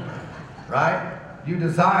 Right? You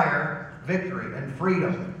desire victory and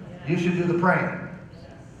freedom. You should do the praying.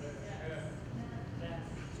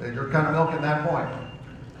 So you're kind of milking that point.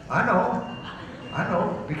 I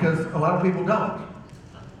know, because a lot of people don't.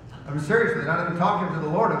 I mean, seriously, they're not even talking to the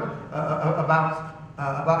Lord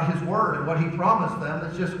about His Word and what He promised them.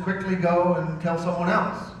 Let's just quickly go and tell someone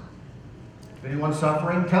else. If anyone's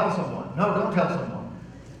suffering, tell someone. No, don't tell someone.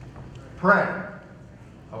 Pray.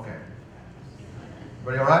 Okay.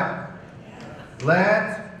 Everybody all right?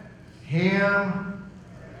 Let him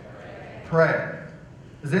pray.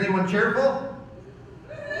 Is anyone cheerful?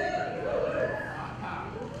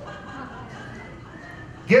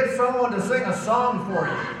 Get someone to sing a song for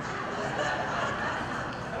you.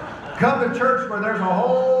 Come to church where there's a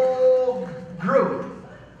whole group,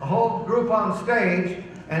 a whole group on stage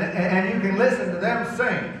and you can listen to them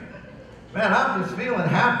sing. Man, I'm just feeling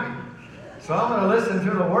happy. So I'm going to listen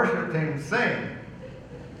to the worship team sing.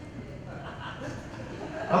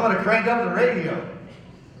 I'm going to crank up the radio.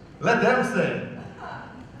 Let them sing.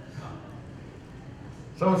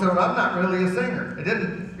 Someone said, well, I'm not really a singer. It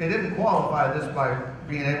didn't qualify this by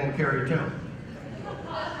being able to carry a tune.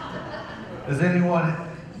 Is anyone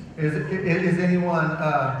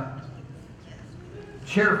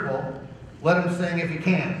cheerful? Let him sing if he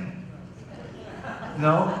can.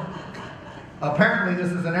 No? Apparently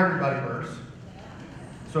this is an everybody verse.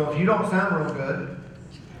 So if you don't sound real good,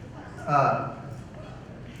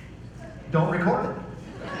 don't record it.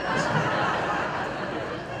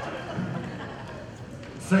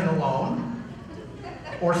 Sing alone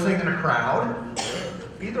or sing in a crowd.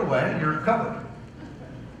 Either way, you're covered.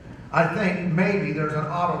 I think maybe there's an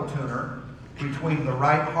auto-tuner between the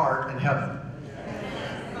right heart and heaven.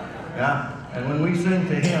 Yeah? And when we sing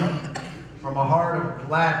to Him from a heart of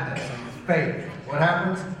gladness and faith, what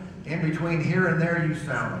happens? In between here and there, you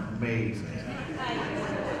sound amazing.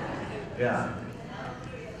 Yeah.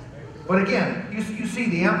 But again, you see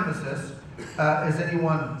the emphasis. Is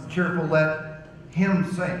anyone cheerful? Let Him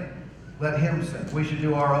sing. Let Him sing. We should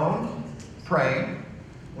do our own praying.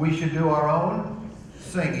 We should do our own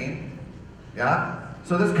singing. Yeah?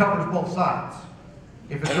 So this covers both sides.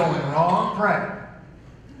 If it's going wrong, pray.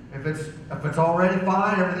 If it's already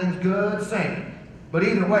fine, everything's good, sing. But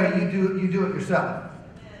either way, you do it yourself.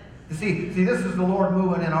 You see, this is the Lord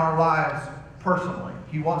moving in our lives personally.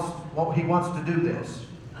 He wants to do this.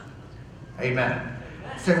 Amen.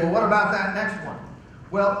 Say, well, what about that next one?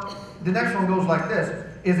 Well, the next one goes like this.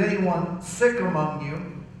 Is anyone sick among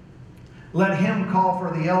you? Let him call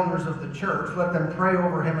for the elders of the church. Let them pray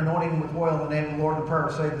over him, anointing him with oil in the name of the Lord. The prayer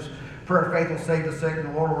of faith will save the sick, and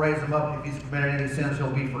the Lord will raise him up. And if he's committed any sins, he'll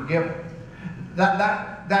be forgiven.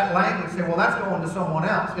 That language, say, well, that's going to someone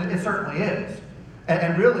else. It certainly is.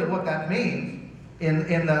 And really what that means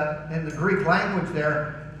in the Greek language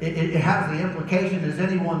there, it has the implication, is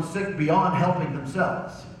anyone sick beyond helping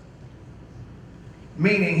themselves?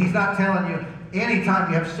 Meaning, he's not telling you, anytime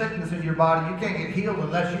you have sickness in your body, you can't get healed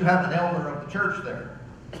unless you have an elder of the church there.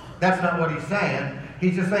 That's not what he's saying.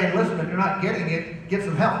 He's just saying, listen, if you're not getting it, get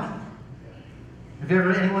some help. Have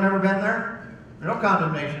anyone ever been there? There's no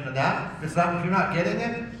condemnation in that. If you're not getting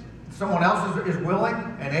it, someone else is willing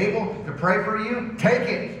and able to pray for you, take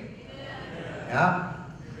it. Yeah?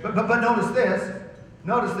 But notice this.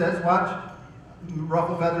 Notice this. Watch.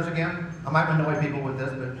 Ruffle feathers again. I might annoy people with this,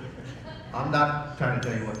 but I'm not trying to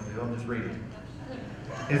tell you what to do. I'm just reading.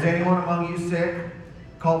 Is anyone among you sick?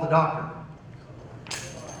 Call the doctor.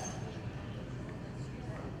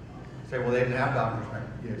 Say, well, they didn't have doctors back.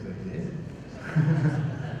 Yes, they did.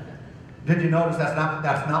 Did you notice that's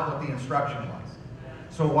not what the instruction was?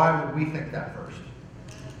 So why would we think that first?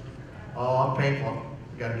 Oh, I'm painful.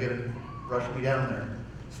 You got to get it, rush me down there.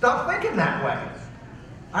 Stop thinking that way.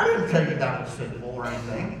 I didn't tell you that was sinful or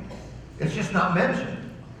anything. It's just not mentioned.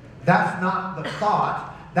 That's not the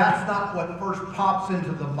thought. That's not what first pops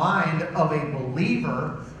into the mind of a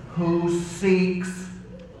believer who seeks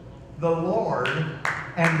the Lord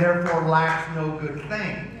and therefore lacks no good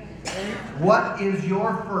thing. What is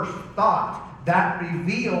your first thought? That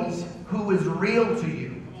reveals who is real to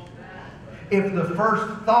you. If the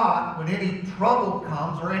first thought, when any trouble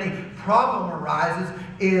comes or any problem arises,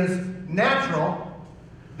 is natural,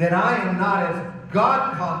 then I am not as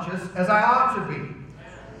God conscious as I ought to be.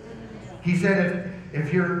 He said,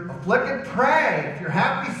 if you're afflicted, pray. If you're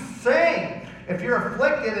happy, sing. If you're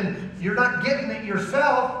afflicted and you're not getting it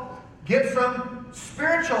yourself, get some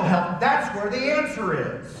spiritual help. That's where the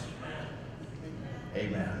answer is.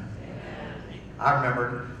 Amen. I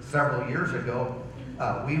remember several years ago,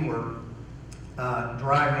 we were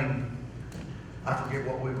driving, I forget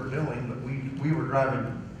what we were doing, but we were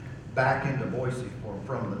driving back into Boise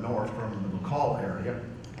from the north, from the McCall area,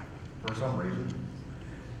 for some reason.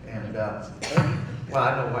 And, well,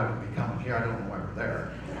 I know why we'd be coming here. I don't know why we're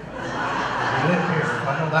there. We live here, so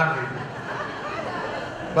I know that reason.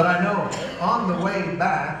 But I know on the way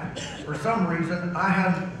back, for some reason,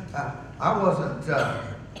 I wasn't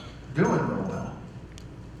doing real well.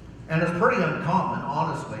 And it's pretty uncommon,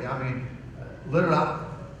 honestly. I mean, literally,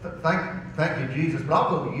 thank you, Jesus, but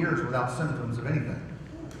I'll go years without symptoms of anything,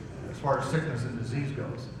 as far as sickness and disease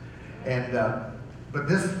goes. And but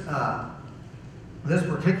this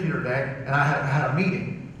particular day, and I had a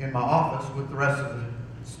meeting in my office with the rest of the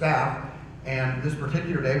staff, and this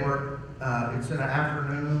particular day where it's in the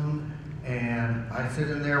afternoon, and I sit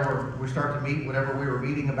in there where we start to meet whatever we were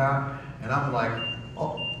meeting about, and I'm like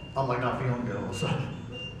not feeling good all of a sudden.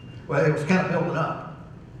 Well, it was kind of building up.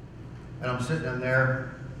 And I'm sitting in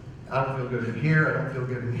there. I don't feel good in here. I don't feel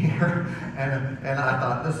good in here. And I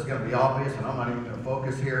thought, this is going to be obvious, and I'm not even going to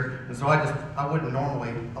focus here. And so I wouldn't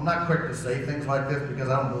normally, I'm not quick to say things like this because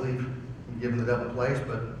I don't believe in giving the devil place,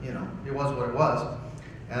 but, you know, it was what it was.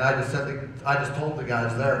 And I just told the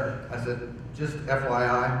guys there, I said, just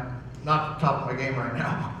FYI, not the top of my game right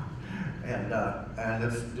now. And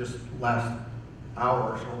it's just last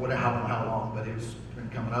hours or whatever, I don't know how long, but it's been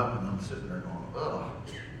coming up, and I'm sitting there going, ugh,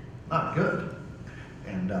 not good.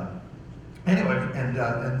 And anyway,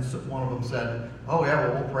 and so one of them said, oh yeah,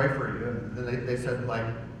 well, we'll pray for you. And then they said, like,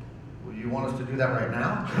 well, you want us to do that right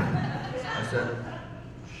now? I said,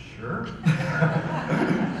 sure.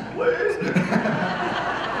 Please.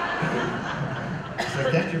 I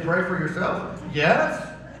said, can't you pray for yourself? Yes.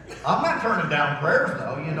 I'm not turning down prayers,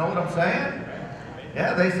 though. You know what I'm saying?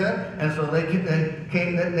 Yeah, they said. And so they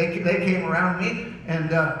came around me and,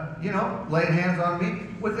 you know, laid hands on me.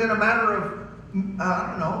 Within a matter of, I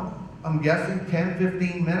don't know, I'm guessing 10,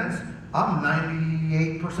 15 minutes, I'm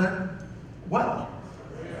 98% well.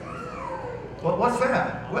 Well, what's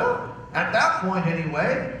that? Well, at that point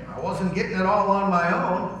anyway, I wasn't getting it all on my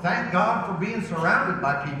own. Thank God for being surrounded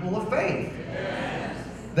by people of faith.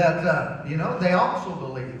 That, you know, they also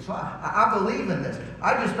believe. So I believe in this.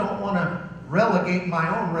 I just don't want to relegate my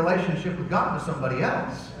own relationship with God to somebody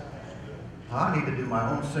else. I need to do my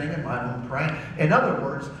own singing, my own praying. In other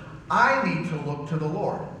words, I need to look to the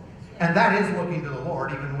Lord. And that is looking to the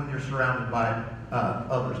Lord even when you're surrounded by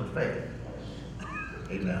others of faith.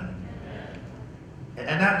 Amen.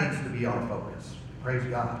 And that needs to be our focus. Praise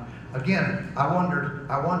God. Again, I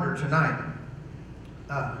wonder tonight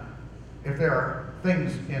if there are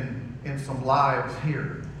things in some lives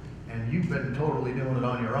here and you've been totally doing it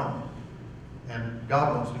on your own. And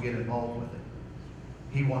God wants to get involved with it.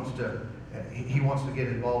 He wants to get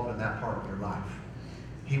involved in that part of your life.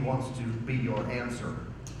 He wants to be your answer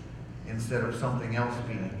instead of something else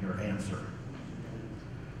being your answer.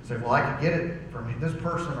 Say, well, I could get it from this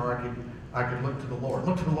person, or I could look to the Lord.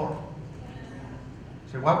 Look to the Lord.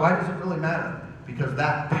 Say, why does it really matter? Because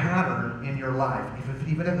that pattern in your life,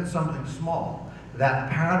 even if it's something small, that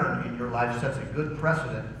pattern in your life sets a good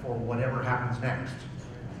precedent for whatever happens next.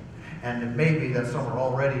 And it may be that some are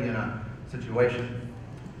already in a situation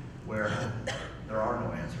where there are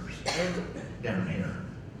no answers down here.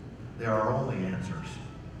 There are only answers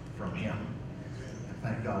from Him. And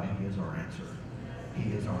thank God He is our answer. He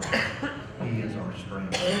is our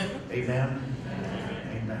strength. Amen?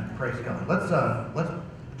 Amen. Praise God. Let's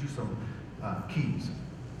do some keys.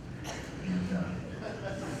 And,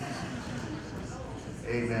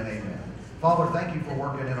 amen, amen. Father, thank you for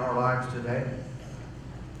working in our lives today.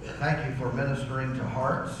 Thank you for ministering to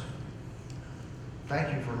hearts.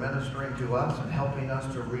 Thank you for ministering to us and helping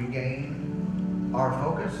us to regain our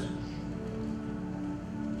focus.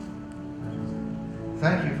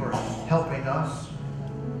 Thank you for helping us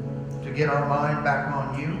to get our mind back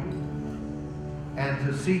on you and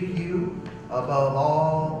to seek you above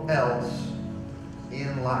all else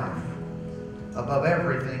in life, above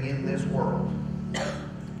everything in this world.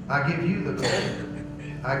 I give you the glory.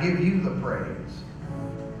 I give you the praise.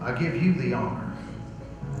 I give you the honor.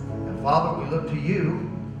 And Father, we look to you.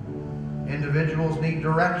 Individuals need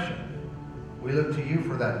direction. We look to you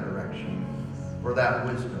for that direction, for that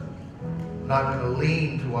wisdom. We're not going to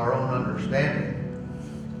lean to our own understanding,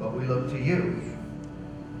 but we look to you.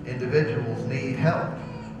 Individuals need help,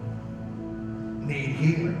 need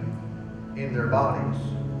healing in their bodies.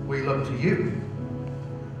 We look to you.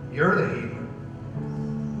 You're the healer.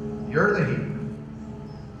 You're the healer.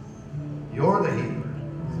 You're the healer.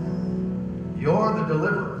 You're the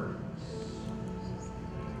deliverer.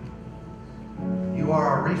 You are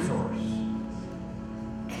our resource.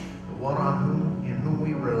 The one in whom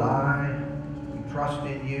we rely. We trust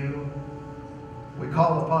in you. We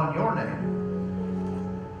call upon your name.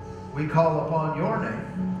 We call upon your name.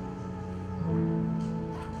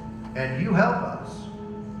 And you help us.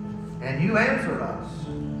 And you answer us.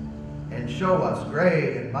 And show us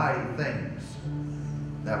great and mighty things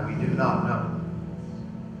that we do not know.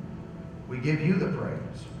 We give you the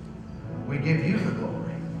praise. We give you the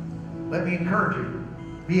glory. Let me encourage you,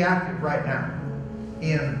 be active right now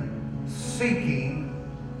in seeking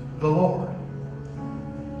the Lord.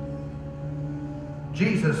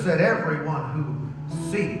 Jesus said, everyone who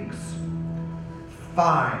seeks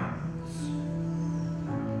finds.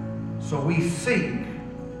 So we seek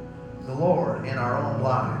the Lord in our own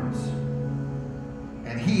lives,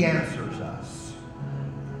 and He answers us.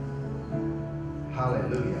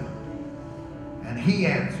 Hallelujah. And He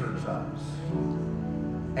answers us,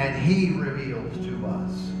 and He reveals to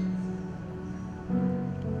us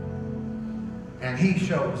He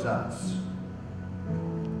shows us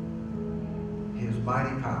His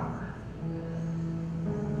mighty power.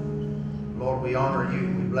 Lord, we honor you.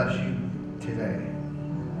 We bless you today.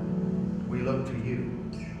 We look to you.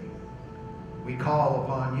 We call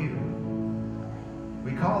upon you.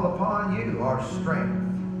 We call upon you, our strength.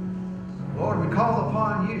 Lord, we call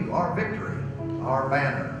upon you, our victory, our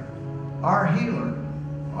banner, our healer,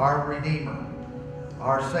 our redeemer,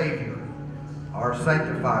 our savior, our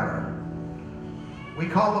sanctifier. We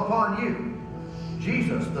call upon you,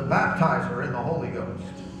 Jesus, the baptizer in the Holy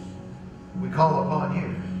Ghost. We call upon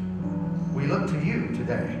you. We look to you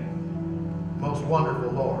today, most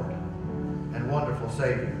wonderful Lord and wonderful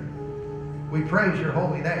Savior. We praise your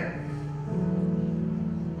holy name.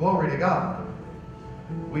 Glory to God.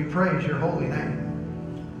 We praise your holy name.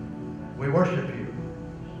 We worship you.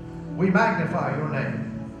 We magnify your name.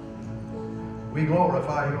 We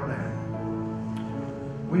glorify your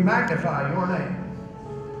name. We magnify your name.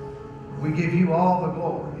 We give you all the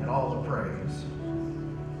glory and all the praise.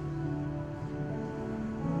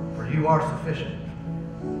 For you are sufficient.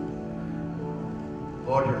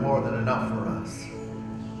 Lord, you're more than enough for us.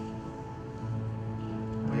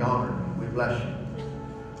 We honor you. We bless you.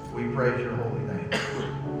 We praise your holy name.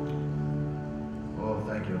 Oh,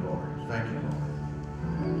 thank you, Lord. Thank you,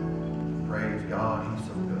 Lord. Praise God. He's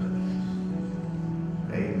so good.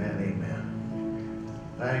 Amen, amen.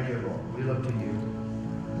 Thank you, Lord. We look to you.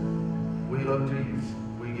 We look to you.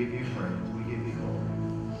 We give you praise. We give you glory.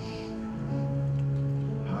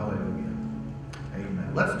 Hallelujah. Amen.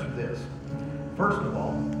 Let's do this. First of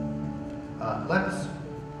all,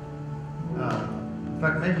 in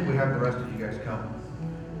fact, maybe we have the rest of you guys come.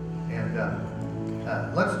 And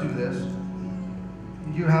let's do this.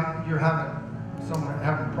 You're having someone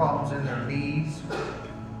having problems in their knees.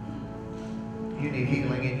 You need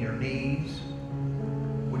healing in your knees.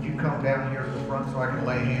 Would you come down here to the front so I can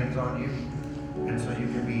lay hands on you, and so you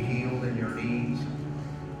can be healed in your knees?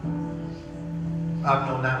 I've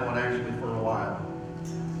known that one actually for a while,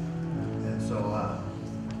 and so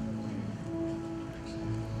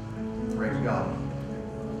praise God.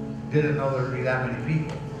 Didn't know there'd be that many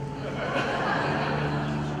people.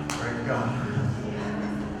 Praise God.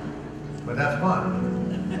 But that's fun.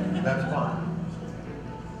 That's fun.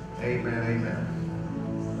 Amen, amen.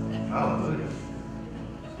 Hallelujah.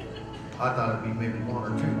 I thought it'd be maybe one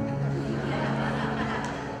or two.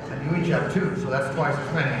 And you each have two, so that's twice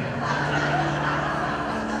as many.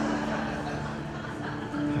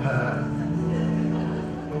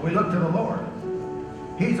 But we look to the Lord.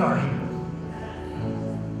 He's our healer.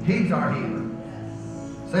 He's our healer.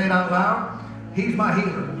 Say it out loud. He's my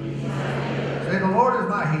healer. Say, the Lord is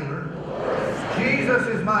my healer. Jesus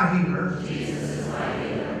is my healer.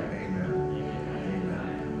 Amen.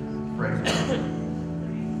 Amen. Praise God.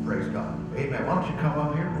 Praise God. Amen. Why don't you come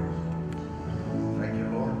up here? Thank you,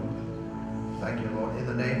 Lord. Thank you, Lord. In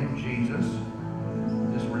the name of Jesus,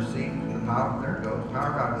 just receive the power. There it goes. The power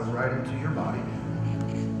of God goes right into your body.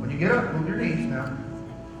 When you get up, move your knees now.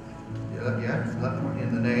 Yeah,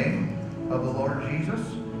 in the name of the Lord Jesus,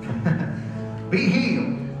 be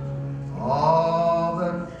healed. All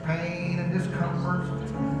the pain and discomfort,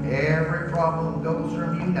 every problem goes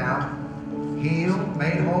from you now. Healed,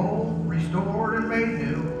 made whole, restored, and made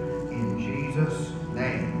new in Jesus'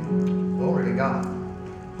 name. Glory to God.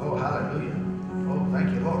 Oh, hallelujah. Oh,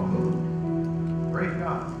 thank you, Lord. Oh, praise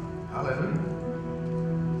God. Hallelujah.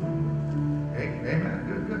 Amen.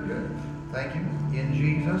 Good, good, good. Thank you. In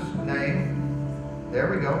Jesus' name. There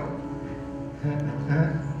we go.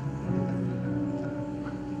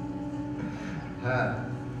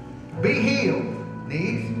 Be healed,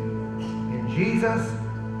 knees, in Jesus'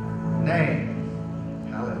 name.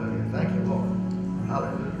 Hallelujah. Thank you, Lord.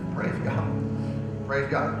 Hallelujah. Praise God. Praise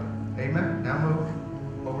God. Amen. Now move.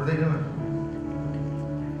 What were they doing?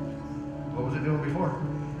 What was it doing before?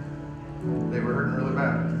 They were hurting really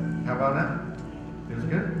bad. How about now? It was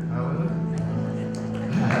good. Hallelujah.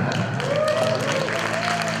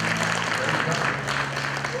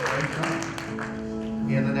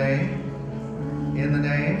 In the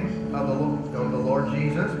name of the Lord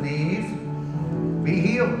Jesus, knees, be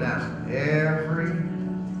healed now. Every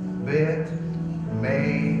bit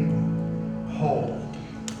made whole,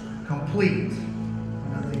 complete,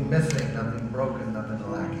 nothing missing, nothing broken,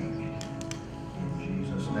 nothing lacking. In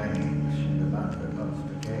Jesus' name.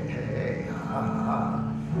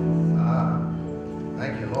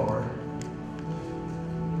 Thank you, Lord.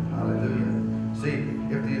 Hallelujah. See,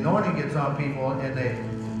 if the anointing gets on people and they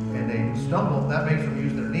stumble, that makes them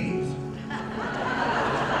use their knees.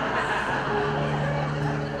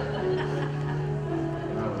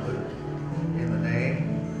 Hallelujah. In the name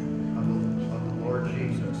of the Lord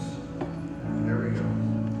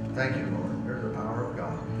Thank you, Lord. There's the power of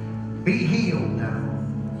God. Be healed now.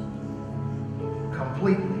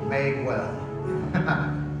 Completely made well.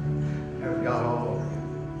 There's God all over you.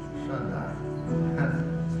 Sunday.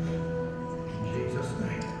 In Jesus'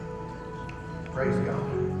 name. Praise God.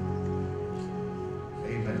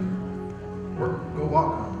 Amen. Go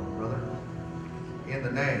walk on them, brother. In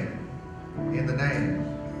the name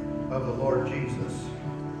of the Lord Jesus.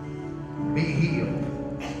 Be healed.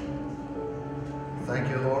 Thank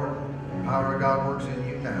you, Lord. The power of God works in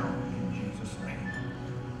you now. In Jesus' name.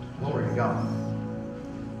 Glory to God.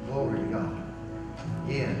 Glory to God.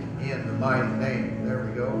 In the mighty name. There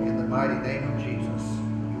we go. In the mighty name of Jesus.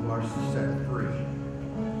 You are set free.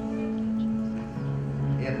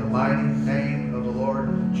 In the mighty name of the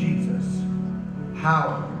Lord Jesus.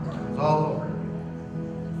 Power is all over you.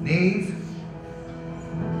 Knees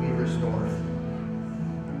be restored.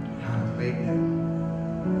 Made new.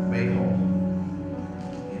 Made whole.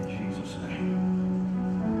 In Jesus' name.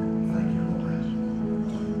 Thank you, Lord.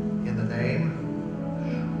 In the name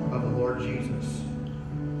of the Lord Jesus.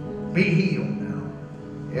 Be healed now.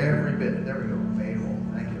 Every bit. There we go. Made whole.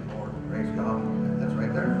 Thank you, Lord. Praise God. That's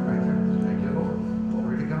right there. Right there. Thank you, Lord.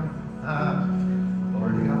 Glory to God.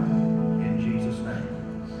 Glory to God. In Jesus' name.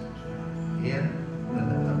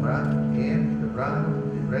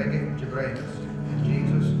 In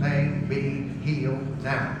Jesus' name, be healed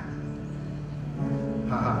now.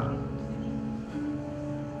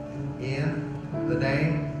 In the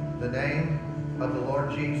name of the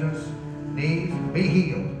Lord Jesus, knees be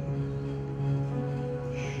healed.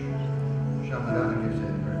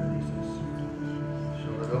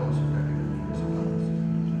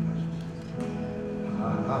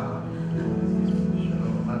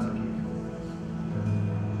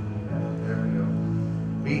 There we go.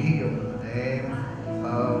 Be healed in the name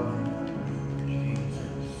of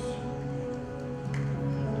Jesus.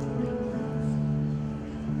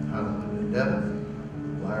 Hallelujah. Devil,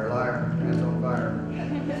 liar, liar, hands on fire.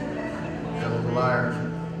 Devil's a liar.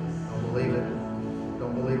 Don't believe it.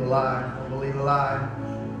 Don't believe a lie. Don't believe a lie.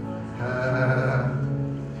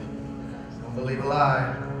 Don't believe a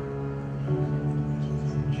lie.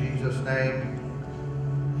 In Jesus' name.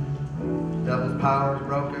 Devil's power is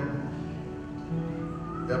broken.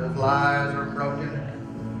 Devil's lies are broken.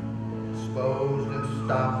 Exposed and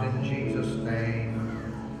stopped in Jesus' name.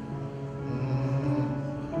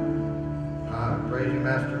 Praise you,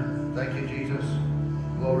 Master. Thank you, Jesus.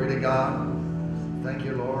 Glory to God. Thank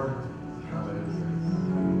you, Lord. Hallelujah.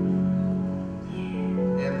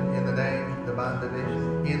 In the name, divine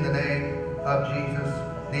division. In the name of Jesus,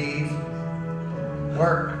 knees,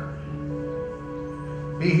 work.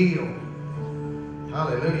 Be healed.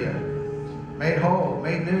 Hallelujah. Made whole,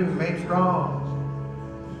 made new, made strong.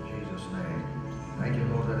 In Jesus' name. Thank you,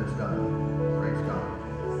 Lord, that it's done. Praise God.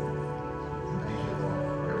 Thank you, Lord.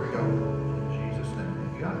 Here we go. In Jesus' name.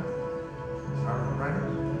 You got it. Powerful right?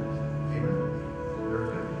 Amen. Very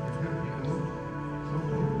good. It's good. You can move.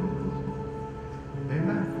 Move.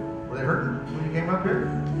 Amen. Were they hurting when you came up here?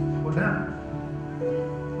 What now?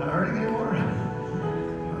 Not hurting anymore?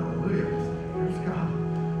 Hallelujah. Praise God.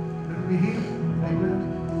 Let it be healed. Amen.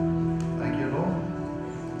 Thank you, Lord.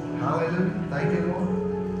 Hallelujah. Thank you, Lord.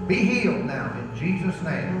 Be healed now in Jesus'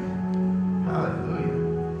 name. Hallelujah.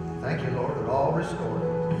 Thank you, Lord, that all restored.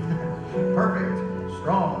 Perfect,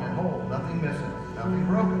 strong, and whole. Nothing missing, nothing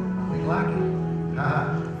broken, nothing lacking.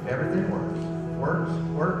 Everything works. Works,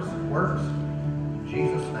 works, works. In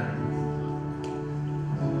Jesus' name.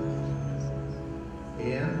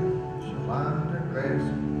 In Shalom grace.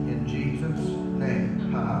 In Jesus'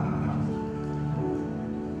 name.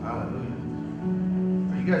 Hallelujah.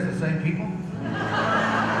 Are you guys the same people?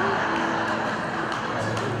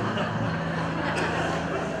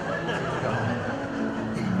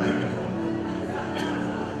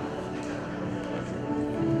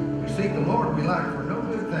 We seek the Lord, we lack for no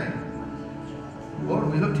good thing.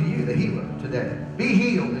 Lord, we look to you, the healer, today. Be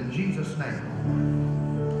healed in Jesus' name.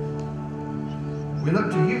 We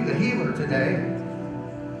look to you, the healer, today.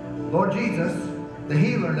 Lord Jesus, the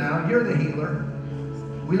healer now. You're the healer.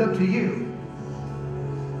 We look to you.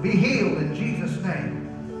 Be healed in Jesus'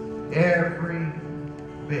 name. Every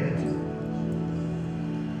bit.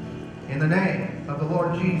 In the name of the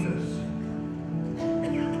Lord Jesus.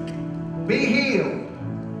 Be healed.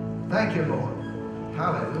 Thank you, Lord.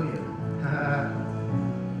 Hallelujah.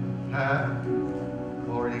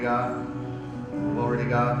 Glory to God. Glory to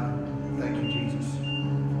God. Thank you, Jesus.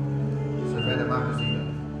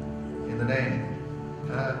 In the name.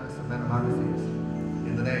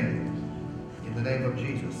 In the name of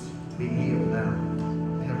Jesus. Be healed now.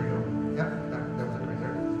 There we go. Yep, that was it right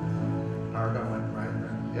there. Power done went right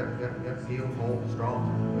there. Yep. Healed, whole, strong.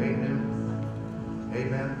 Amen.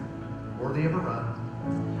 Amen. Worthy of a run.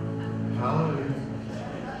 Hallelujah.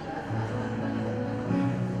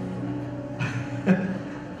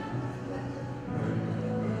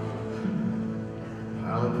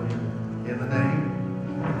 Hallelujah. In the name.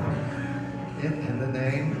 In the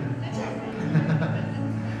name.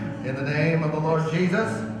 In the name of the Lord Jesus.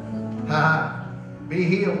 Be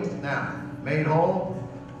healed now. Made whole.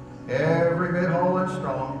 Every bit whole and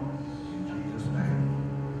strong. In Jesus' name.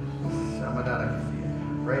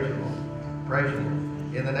 Praise you, Lord. Praise you.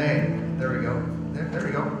 In the name. There we go. There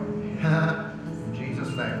we go. In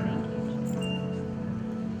Jesus' name.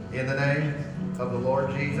 In the name of the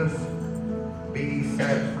Lord Jesus. Be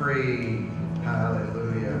set free.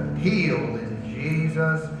 Hallelujah. Healed in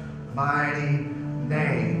Jesus' mighty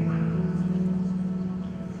name.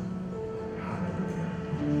 Hallelujah.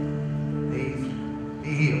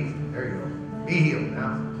 Be healed. There you go. Be healed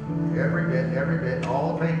now. Every bit,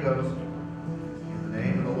 all the pain goes. In the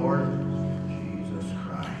name of the Lord Jesus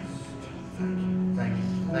Christ. Thank you,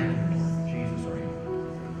 Jesus. Are you?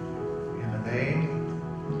 In the name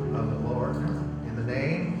of the Lord. In the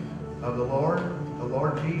name of the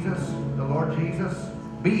Lord Jesus,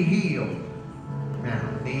 be healed. Now,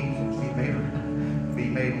 needs be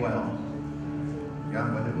made well.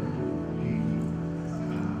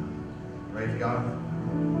 Praise God.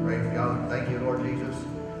 Praise God. Thank you, Lord Jesus,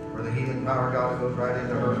 for the healing power, God, that goes right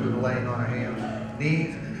into her through the laying on her hands.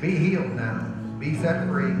 Needs, be healed now. Be set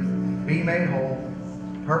free. Be made whole.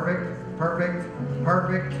 Perfect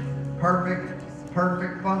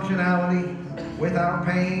functionality, without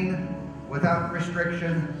pain, without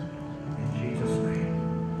restriction, in Jesus' name.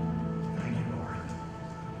 Thank you, Lord.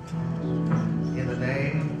 In the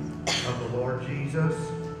name of the Lord Jesus.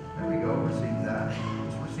 There we go. Receive that.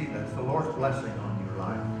 Just receive that. It's the Lord's blessing on your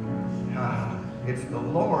life. It's the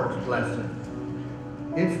Lord's blessing.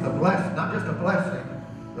 It's the blessing, not just a blessing,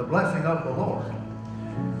 the blessing of the Lord.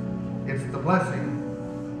 It's the blessing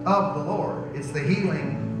of the Lord. It's the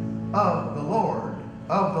healing of the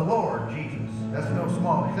Lord Jesus. That's no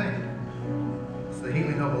small thing. It's the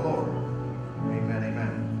healing of the Lord. Amen,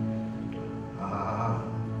 amen.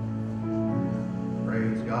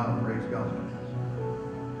 Praise God, praise God.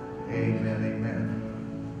 Amen, amen.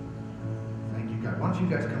 Thank you, God. Why don't you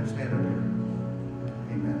guys come stand up here?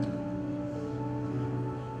 Amen.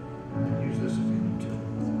 Use this if you need to.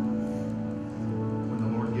 When the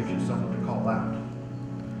Lord gives you something to call out.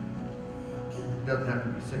 It doesn't have to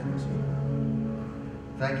be sickness.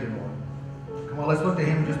 Thank you, Lord. Come on, let's look to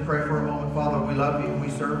Him and just pray for a moment. Father, we love you. We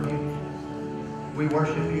serve you. We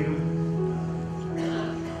worship you.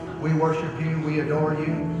 We worship you. We adore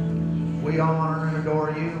you. We honor and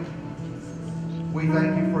adore you. We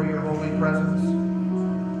thank you for your holy presence.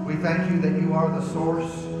 We thank you that you are the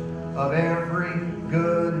source of every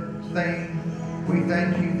good thing. We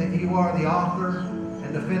thank you that you are the author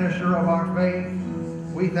and the finisher of our faith.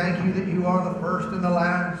 We thank you that you are the first and the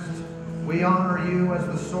last. We honor you as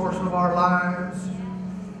the source of our lives.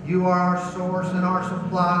 You are our source and our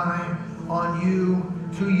supply. On you,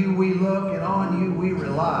 to you we look, and on you we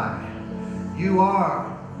rely. You are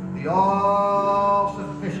the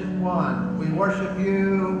all-sufficient one. We worship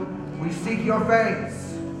you. We seek your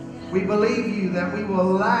face. We believe you that we will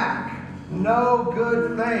lack no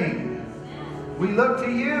good thing. We look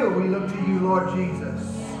to you. We look to you, Lord Jesus.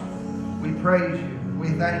 We praise you.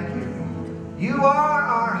 We thank you. You are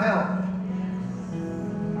our help.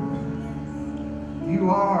 You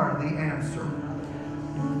are the answer.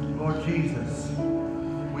 Lord Jesus,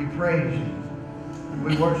 we praise you.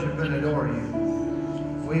 We worship and adore you.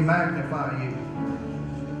 We magnify you.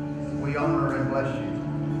 We honor and bless you.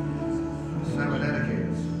 Seven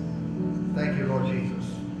dedicators. Thank you, Lord Jesus.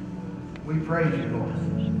 We praise you,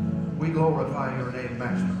 Lord. We glorify your name,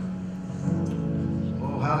 Master.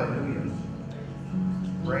 Oh, hallelujah.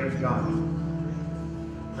 Praise God.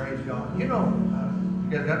 Praise God. You know,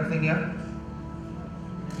 you guys got anything yet?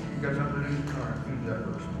 You got something to do? All right, you do that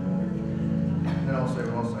first. Then I'll say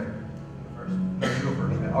what I'll say first. No, you go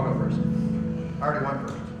first. I'll go first. I already went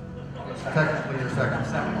first. Technically, you're second.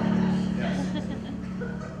 Yes.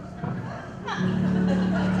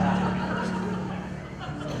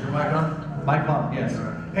 Is your mic on? Mic on, yes.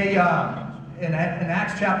 Hey, in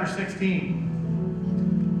Acts chapter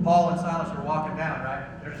 16, Paul and Silas are walking down, right?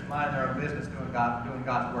 They're just minding their own business, doing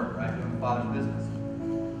God's work, right? Doing the Father's business.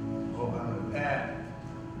 Oh, hallelujah.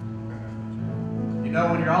 And you know,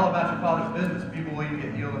 when you're all about your Father's business, people will even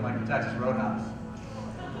get healed in like the Texas Roadhouse.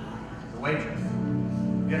 The waitress.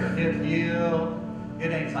 Get her hip healed,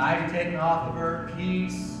 get anxiety taken off of her,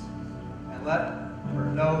 peace, and let her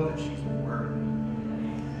know that she's worthy.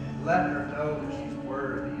 let her know that she's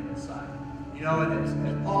worthy in His sight. You know, and as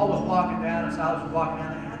Paul was walking down, and Silas was walking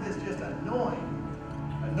down, they had this just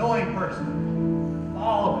annoying person.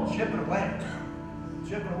 All of them chipping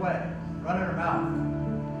away, running her mouth.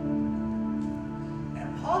 And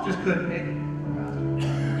Paul just couldn't take it anymore.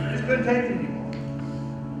 He just couldn't take it anymore.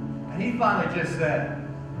 And he finally just said,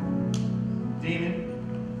 demon,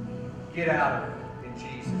 get out of her in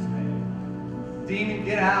Jesus' name. Demon,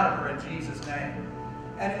 get out of her in Jesus' name.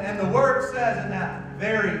 And the word says in that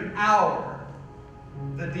very hour,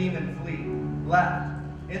 the demon left.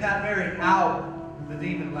 In that very hour, the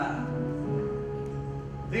demon left.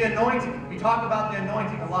 The anointing. We talk about the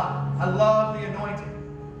anointing a lot. I love the anointing.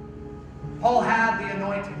 Paul had the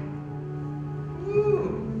anointing.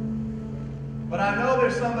 Woo. But I know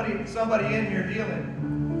there's somebody in here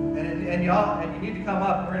dealing, and you need to come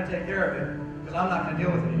up. We're going to take care of it, because I'm not going to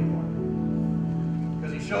deal with it anymore.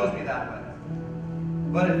 Because He shows me that way.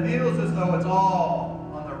 But it feels as though it's all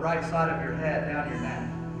on the right side of your head, down your neck,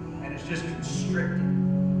 and it's just constricting.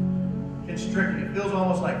 It feels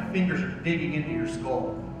almost like fingers are digging into your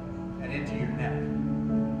skull and into your neck.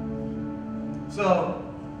 So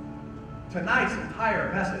tonight's entire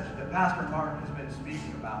message that Pastor Martin has been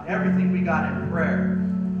speaking about, everything we got in prayer,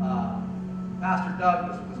 Pastor Doug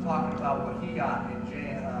was talking about what he got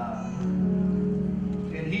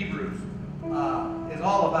in Hebrews, is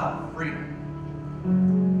all about freedom.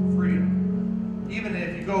 Freedom. Even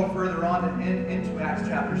if you go further on into Acts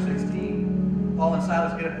chapter 16, Paul and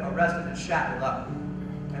Silas get arrested and shackled up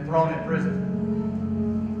and thrown in prison.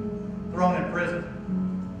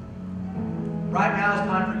 Right now is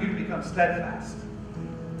time for you to become steadfast.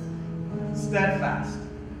 Steadfast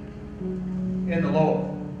in the Lord.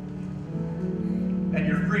 And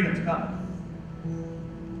your freedom's coming.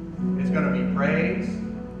 It's going to be praise.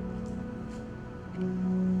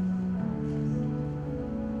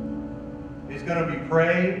 It's going to be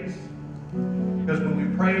praise. Because when we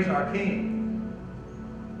praise our King,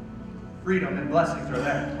 freedom and blessings are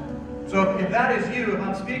there. So if that is you, if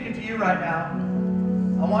I'm speaking to you right now,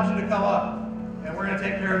 I want you to come up. And we're going to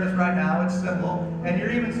take care of this right now. It's simple. And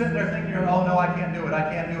you're even sitting there thinking, oh no, I can't do it. I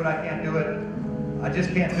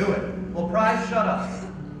just can't do it. Well, pride, shut up.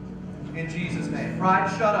 In Jesus' name. Pride,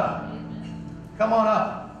 shut up. Come on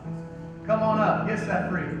up. Get set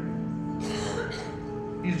free.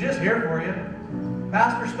 He's just here for you.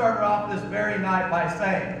 Pastor started off this very night by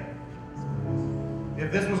saying,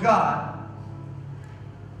 if this was God,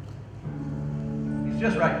 He's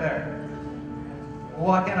just right there. Well,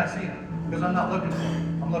 why can't I see Him? Because I'm not looking for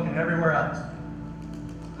Him. I'm looking everywhere else.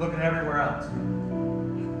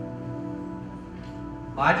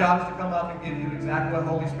 My job is to come up and give you exactly what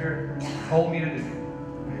Holy Spirit told me to do.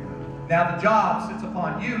 Now the job sits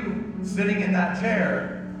upon you, sitting in that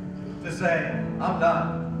chair, to say, I'm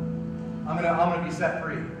done. I'm gonna be set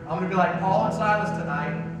free. I'm gonna be like Paul and Silas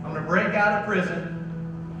tonight. I'm gonna break out of prison.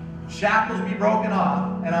 Shackles be broken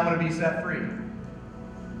off, and I'm gonna be set free.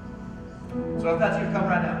 So if that's you, come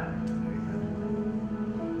right now.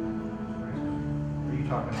 Are you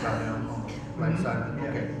talking about down on the right side of the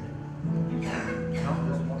okay? No,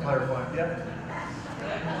 just clarifying. Yep.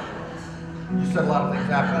 You said a lot of things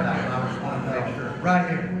after that, and I just wanted to make sure. Right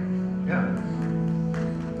here. Yeah.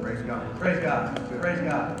 Praise God. Praise God. Praise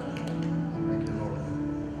God. Thank you, Lord.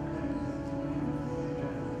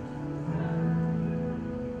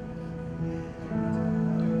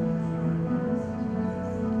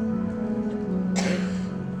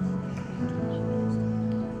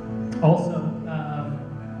 Also,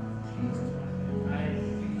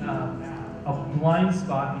 a blind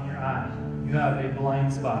spot in your eye. You have a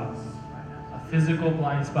blind spot. A physical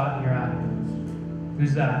blind spot in your eye.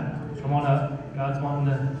 Who's that? Come on up. God's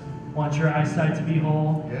wants your eyesight to be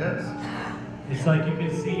whole. Yes. It's like you can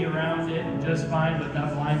see around it just fine, but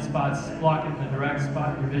that blind spot's blocking the direct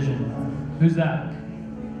spot in your vision. Who's that?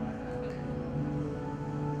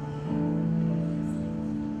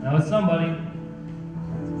 Now it's somebody.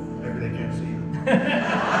 Maybe they can't see you.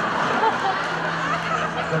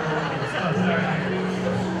 Oh, sorry.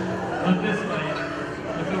 Look this way.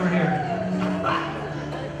 Look over here.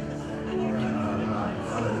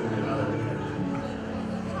 Hallelujah, hallelujah.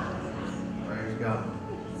 Praise God.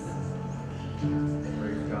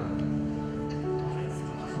 Praise God.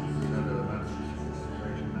 Send to the message.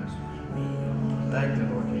 Praise your message. Thank you,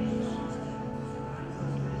 Lord Jesus.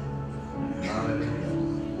 Hallelujah.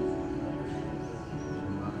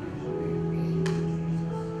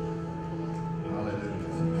 Hallelujah.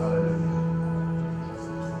 Hallelujah.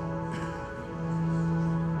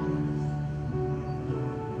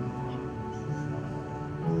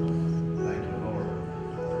 Thank you, Lord.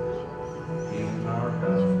 Healing power.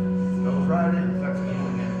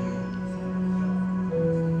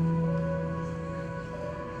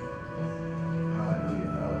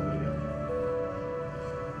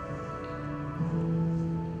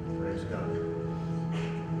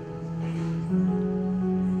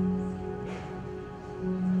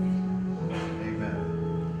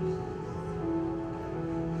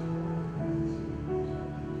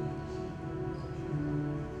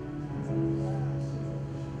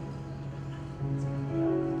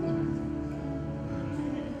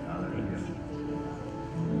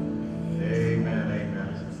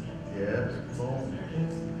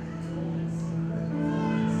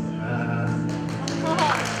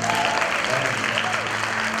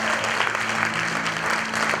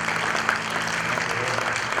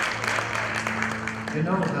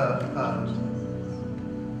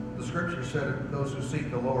 The scripture said, those who seek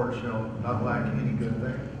the Lord shall not lack any good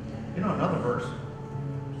thing. You know, another verse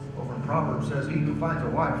over in Proverbs says, he who finds a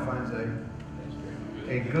wife finds a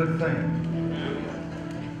good thing.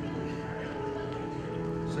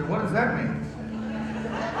 So what does that mean?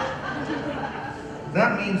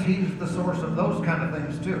 That means he's the source of those kind of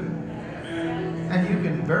things too. And you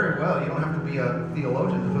can very well, you don't have to be a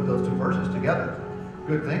theologian to put those two verses together.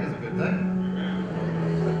 Good thing is a good thing.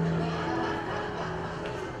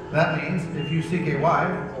 That means if you seek a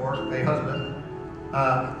wife or a husband,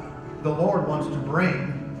 the Lord wants to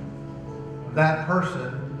bring that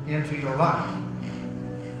person into your life.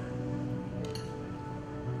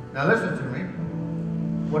 Now listen to me.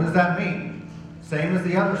 What does that mean? Same as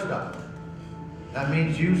the other stuff. That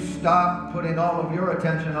means you stop putting all of your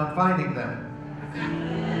attention on finding them.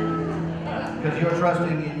 Because you're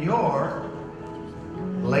trusting in your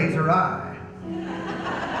laser eye.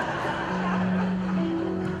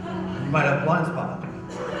 You might have a blind spot.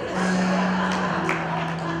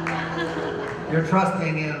 You're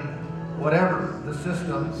trusting in whatever the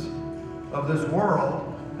systems of this world,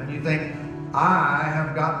 and you think, I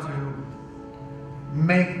have got to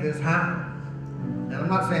make this happen. And I'm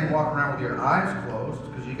not saying walk around with your eyes closed,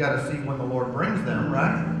 because you got to see when the Lord brings them,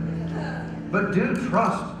 right? But do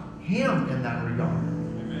trust Him in that regard.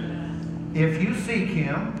 If you seek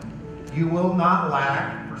Him, you will not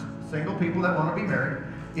lack. For single people that want to be married,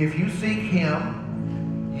 if you seek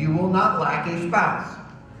Him, you will not lack a spouse.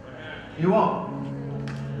 You won't,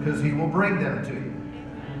 because He will bring them to you.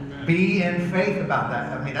 Be in faith about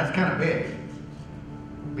that. I mean, that's kind of big.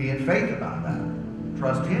 Be in faith about that.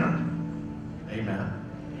 Trust Him. Amen.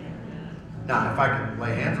 Now, if I could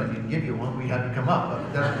lay hands on you and give you one, we had to come up, but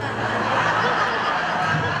it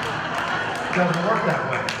doesn't work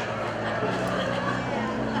that way.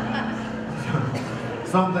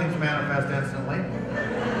 Some things manifest instantly.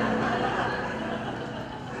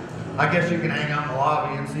 I guess you can hang out in the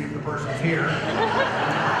lobby and see if the person's here.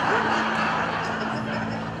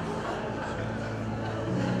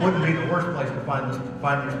 Wouldn't be the worst place to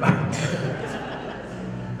find your spouse.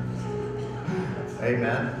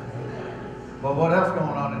 Amen. Well, what else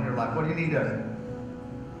going on in your life? What do you need to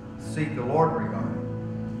seek the Lord regarding?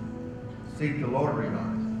 Seek the Lord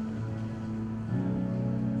regarding.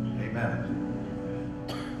 Amen.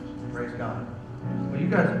 Praise God. Well, you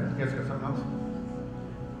guys got something else?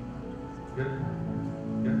 Good?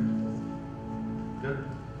 Good? Good?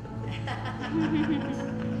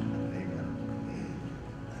 Amen.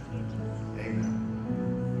 Amen.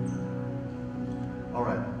 All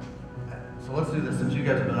right. So let's do this since you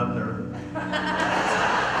guys have been up there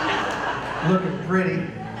looking pretty.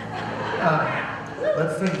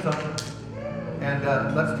 Let's sing something. And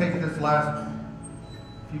let's take this last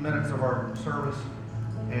few minutes of our service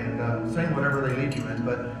and sing whatever they lead you in.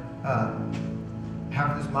 But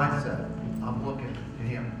have this mindset. I'm looking to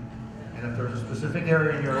Him. And if there's a specific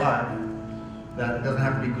area in your life that it doesn't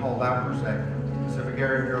have to be called out per se, specific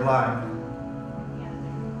area of your life,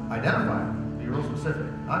 identify it. Be real specific.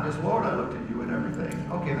 Not just, Lord, I looked at you and everything.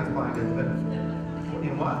 Okay, that's fine. But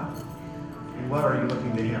in what? In what are you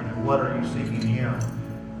looking to Him? And what are you seeking Him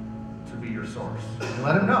to be your source? And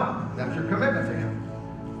let Him know. That's your commitment to Him.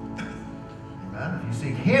 Amen. If you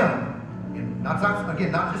seek Him, not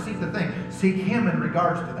just seek the thing. Seek Him in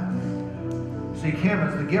regards to that. Seek Him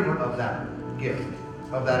as the giver of that gift,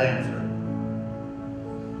 of that answer.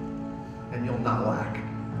 And you'll not lack.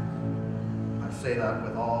 I say that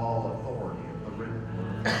with all authority of the written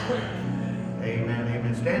word. Amen,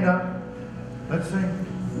 amen. Stand up. Let's sing.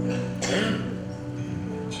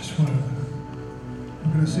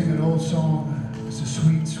 We're going to sing an old song. It's a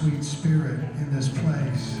sweet, sweet spirit in this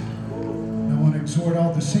place. I want to exhort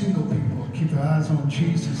all the single people to keep their eyes on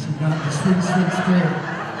Jesus and not the sweet, sweet spirit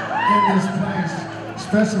in this place.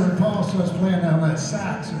 Especially when Paul starts playing down that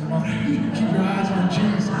sax and want to keep your eyes on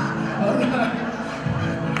Jesus. All right.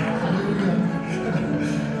 Hallelujah.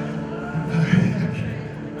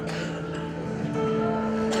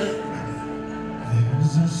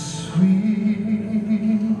 There's a sweet,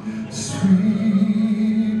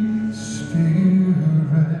 sweet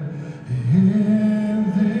spirit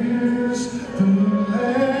in this place.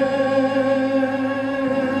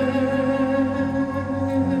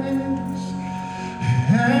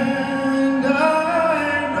 And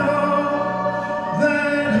I know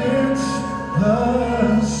that it's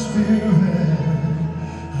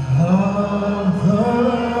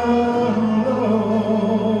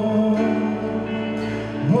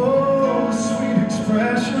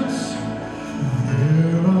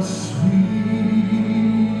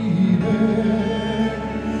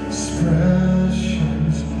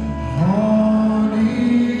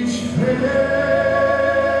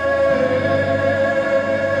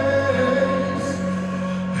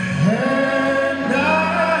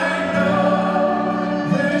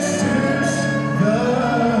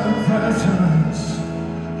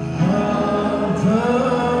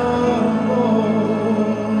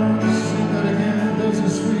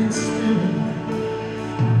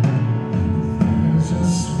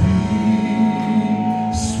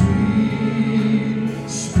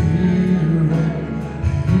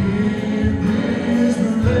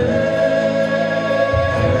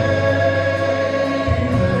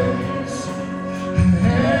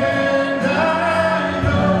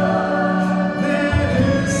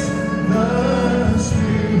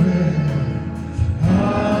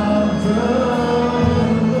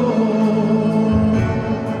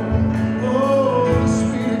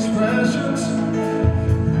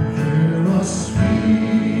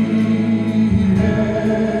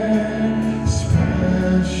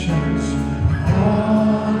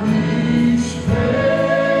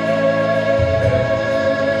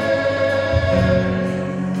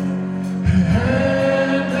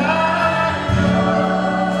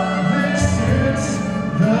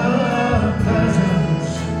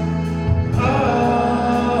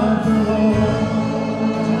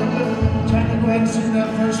ahead and sing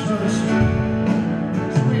that first verse.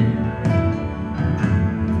 Sweet.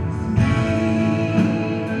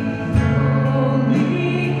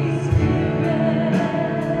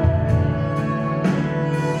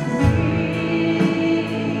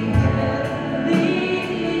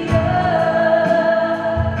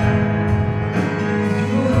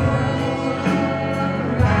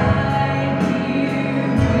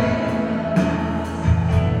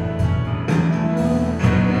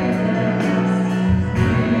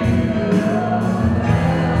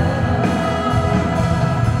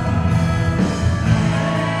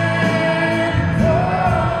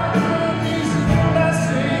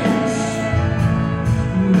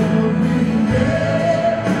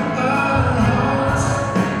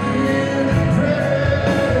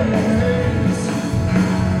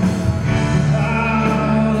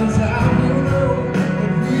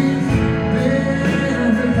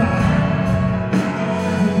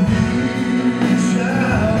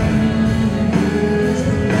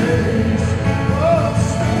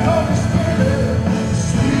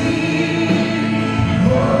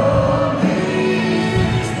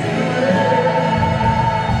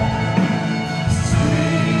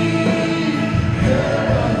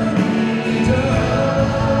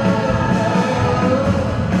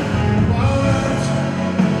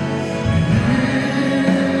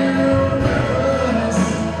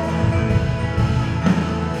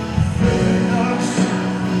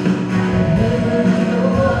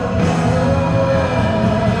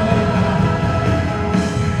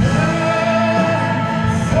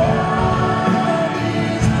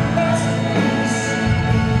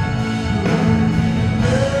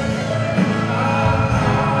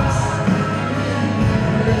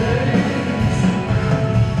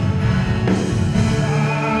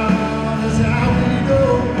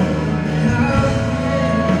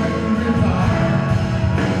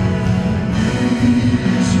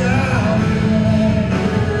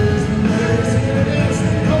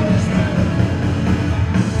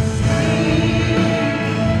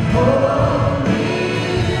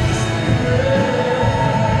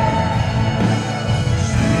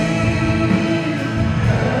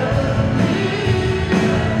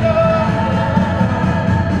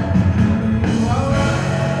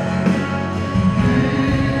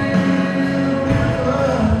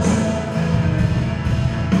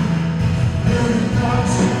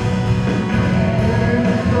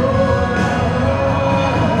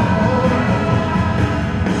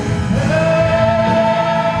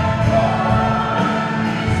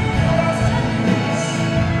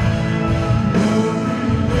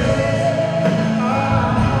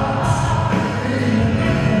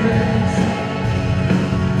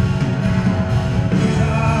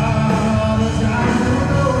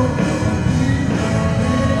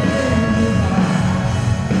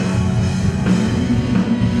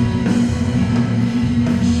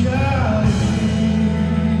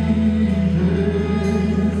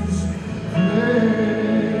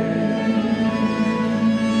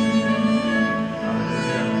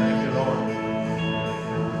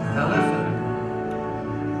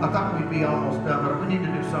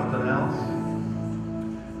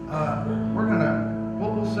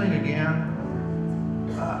 We'll sing again.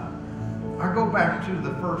 I go back to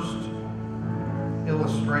the first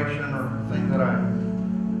illustration or thing that I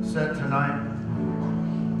said tonight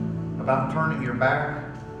about turning your back.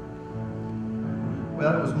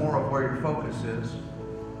 Well, it was more of where your focus is.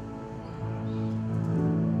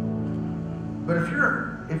 But if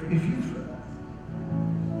you've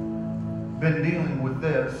been dealing with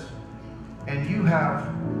this and you have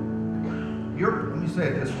let me say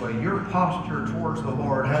it this way, your posture towards the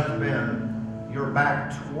Lord has been your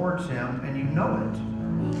back towards Him, and you know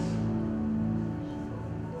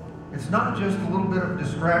it. It's not just a little bit of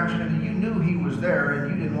distraction. You knew He was there,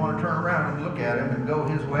 and you didn't want to turn around and look at Him and go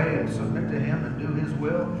His way and submit to Him and do His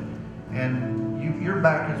will. And your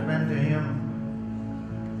back has been to Him.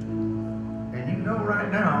 And you know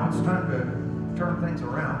right now it's time to turn things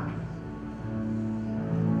around.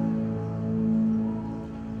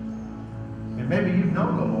 And maybe you've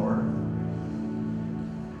known the Lord,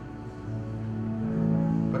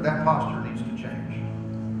 but that posture needs to change.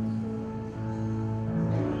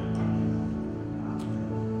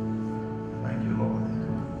 Thank you, Lord.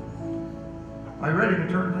 Are you ready to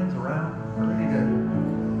turn things around? Are you ready to?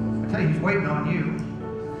 I tell you, He's waiting on you.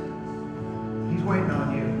 He's waiting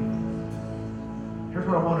on you. Here's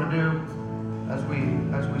what I want to do as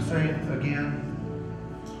we sing again.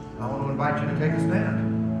 I want to invite you to take a stand.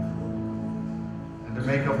 To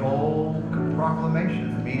make a bold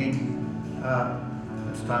proclamation, meaning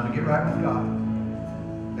it's time to get right with God.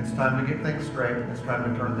 It's time to get things straight. It's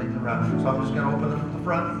time to turn things around. So I'm just going to open them at the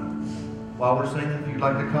front while we're singing. If you'd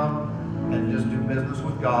like to come and just do business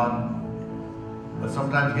with God. But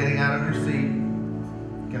sometimes getting out of your seat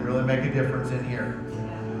can really make a difference in here.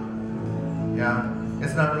 Yeah.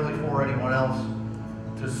 It's not really for anyone else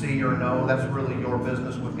to see or know. That's really your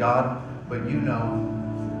business with God. But you know.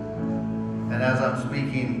 And as I'm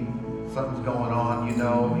speaking, something's going on. You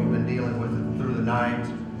know, you've been dealing with it through the night.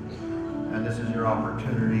 And this is your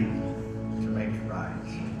opportunity to make it right.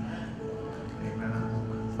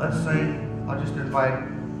 Amen. Let's sing. I'll just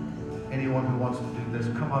invite anyone who wants to do this,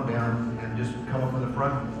 come on down and just come up to the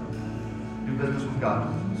front. Do business with God.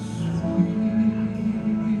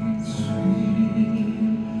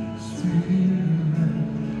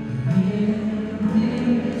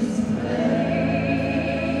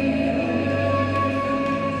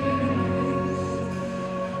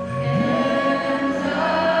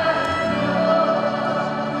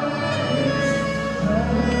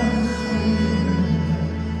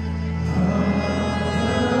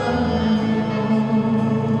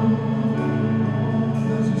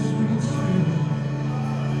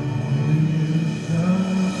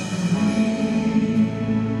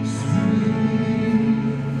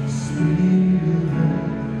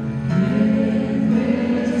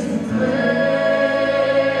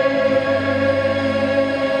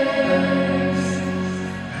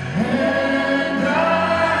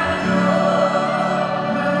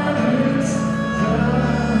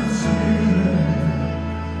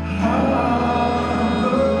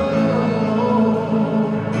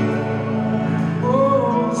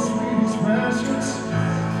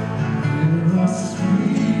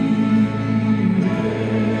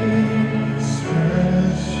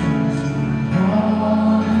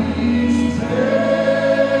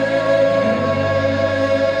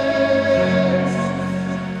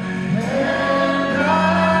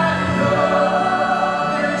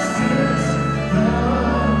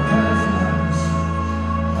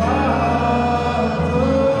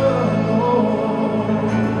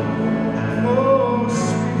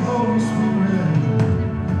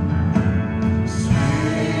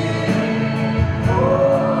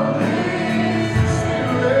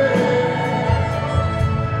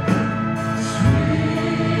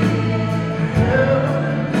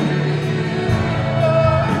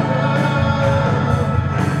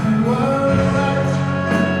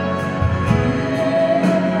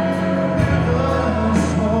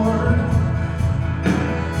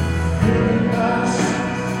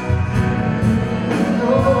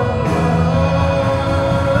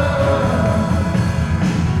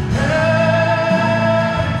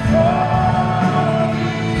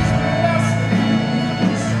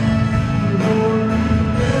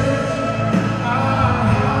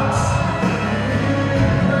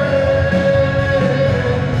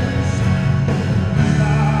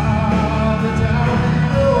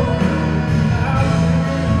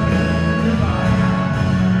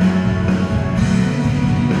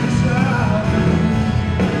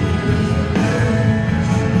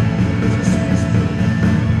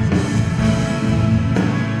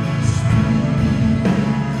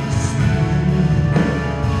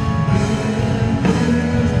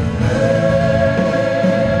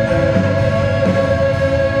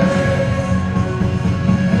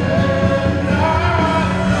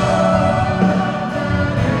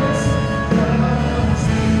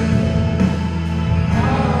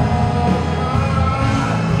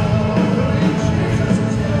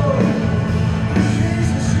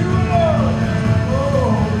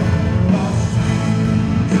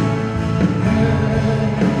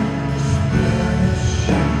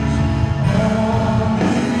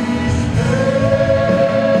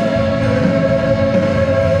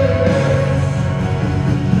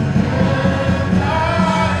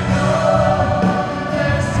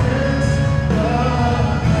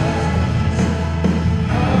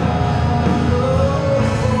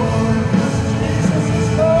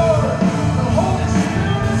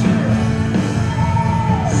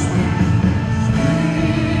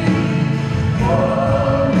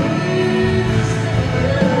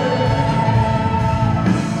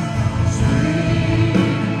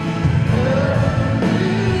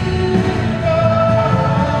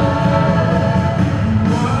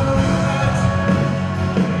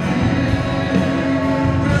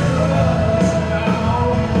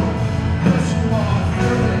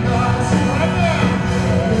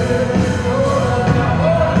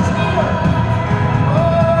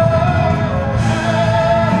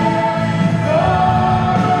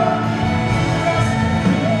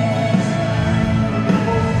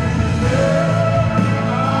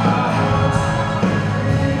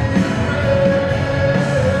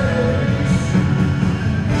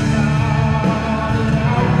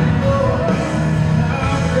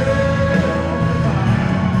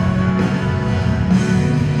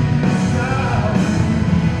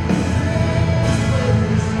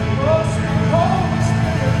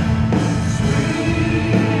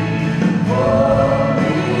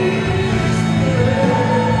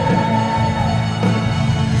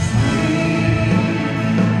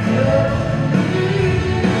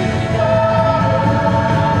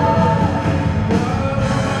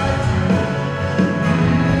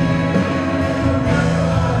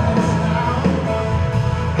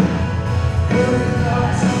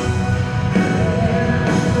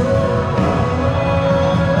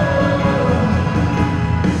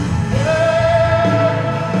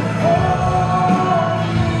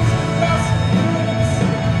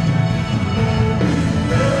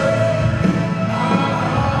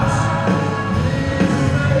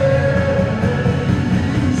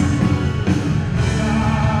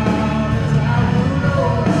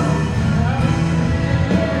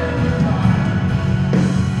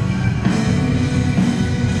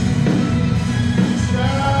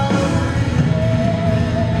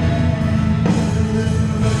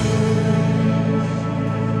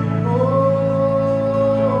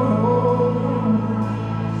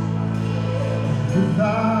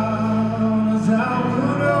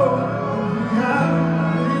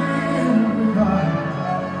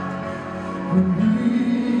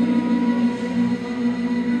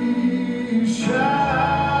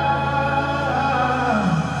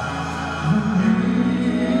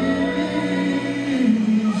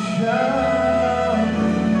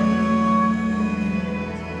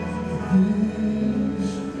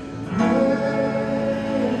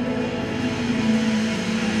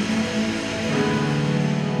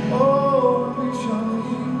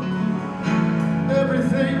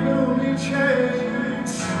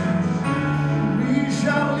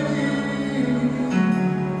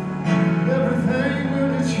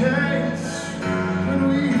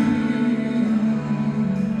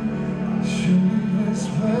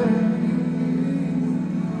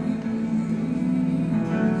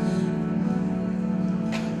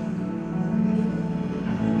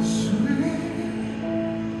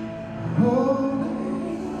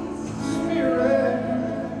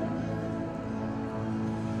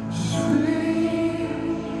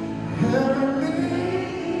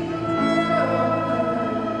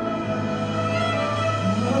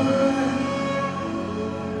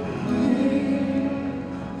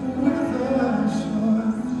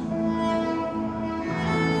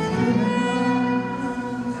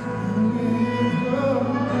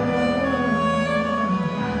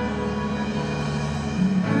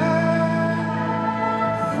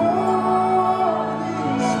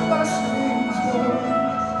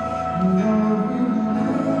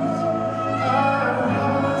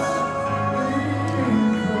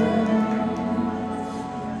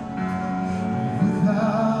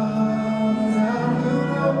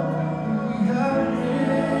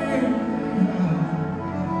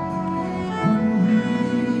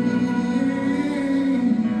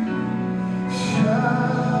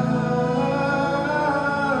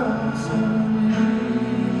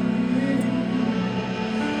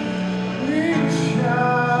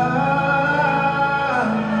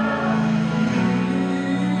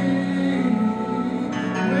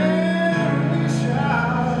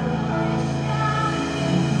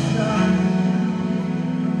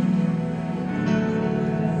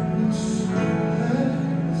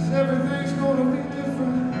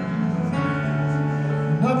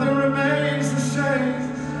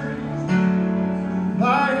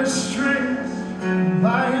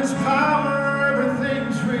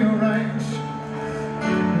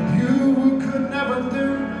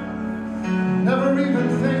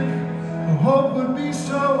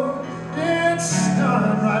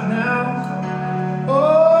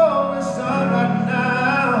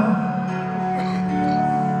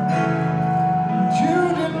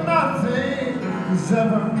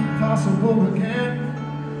 impossible again.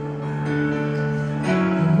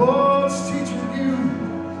 The Lord's teaching you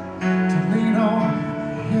to lean on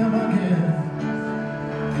Him again.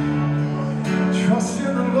 Trust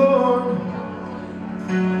in the Lord,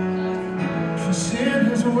 trust in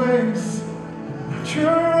His ways, not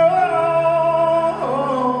your own.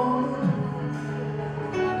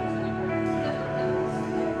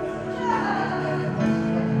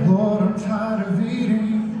 Lord, I'm tired of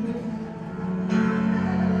eating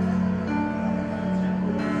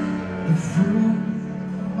the fruit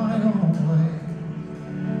of my own way.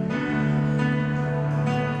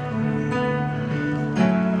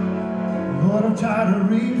 Lord, I'm tired of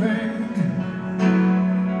reaping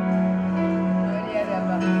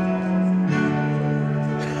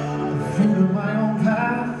the fruit of my own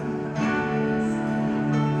path.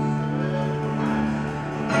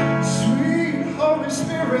 Sweet Holy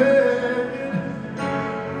Spirit,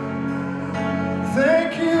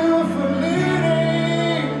 thank you for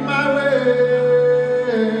leading my way.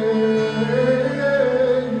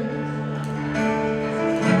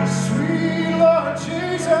 Sweet Lord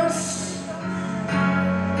Jesus,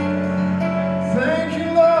 thank you,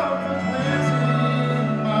 Lord, for cleansing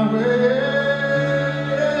my way.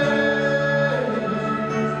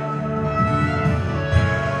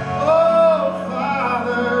 Oh,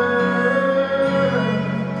 Father,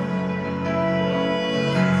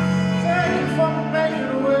 thank you for making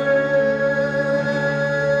a way.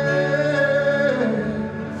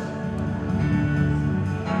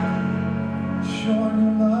 Showing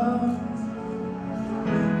your love,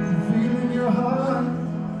 revealing your heart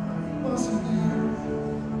once again.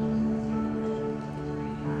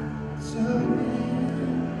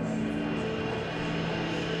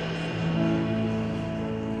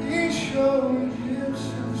 He's showing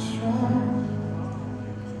Himself strong,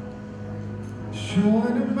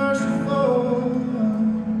 showing Him merciful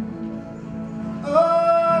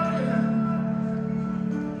again.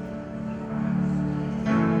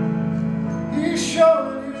 He's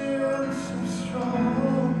showing Himself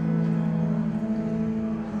strong,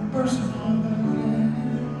 merciful again.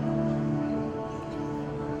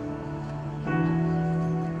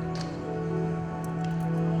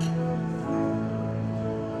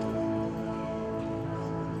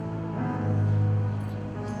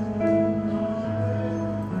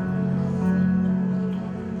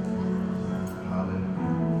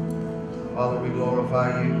 Hallelujah. Father, we glorify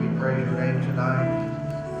you. We praise your name tonight.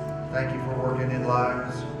 Thank you for working in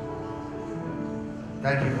lives.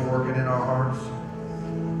 Thank you for working in our hearts.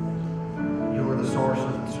 You are the source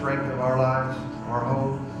and strength of our lives, our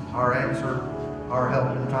hope, our answer, our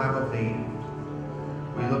help in time of need.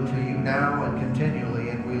 We look to you now and continually,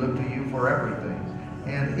 and we look to you for everything.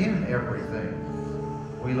 And in everything,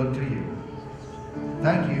 we look to you.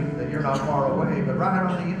 Thank you that you're not far away, but right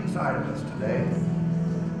on the inside of us today.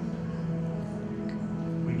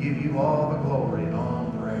 We give you all the glory and all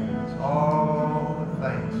the praise, all the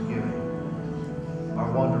thanksgiving. Our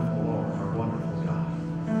wonderful Lord, our wonderful God.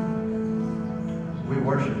 We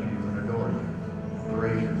worship you and adore you.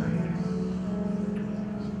 Praise your name.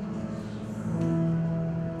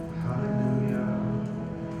 Hallelujah.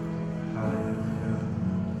 Hallelujah.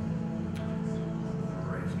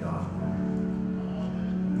 Praise God.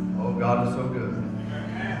 Oh, God is so good.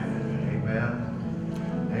 Amen.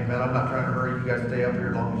 Amen. I'm not trying to hurry you guys. Stay up here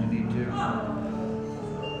as long as you need to.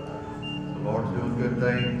 The Lord's doing good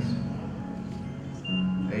things.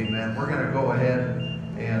 Amen. We're going to go ahead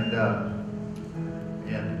and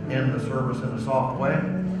end the service in a soft way.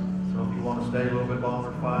 So if you want to stay a little bit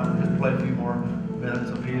longer, fine. Just play a few more minutes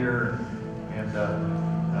of here and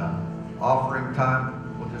offering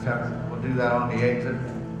time. We'll do that on the exit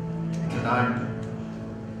tonight.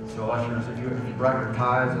 So ushers, if you brought your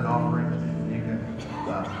tithes and offerings, you can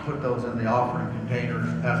put those in the offering containers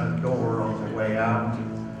at the door on the way out.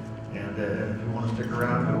 And if you want to stick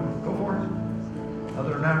around, go for it.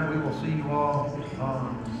 Other than that, we will see you all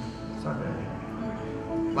on Sunday.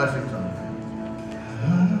 Blessings on you.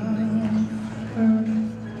 I've heard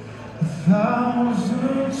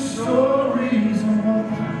 1,000 stories of what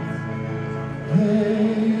they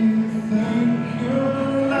think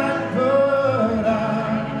you're like, but I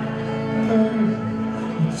heard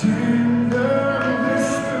a tender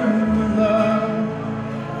whisper of love.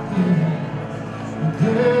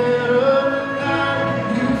 Dead of night,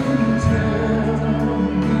 you tell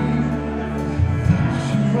me that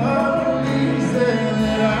you are the reason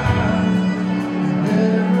that I'm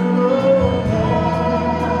never alone.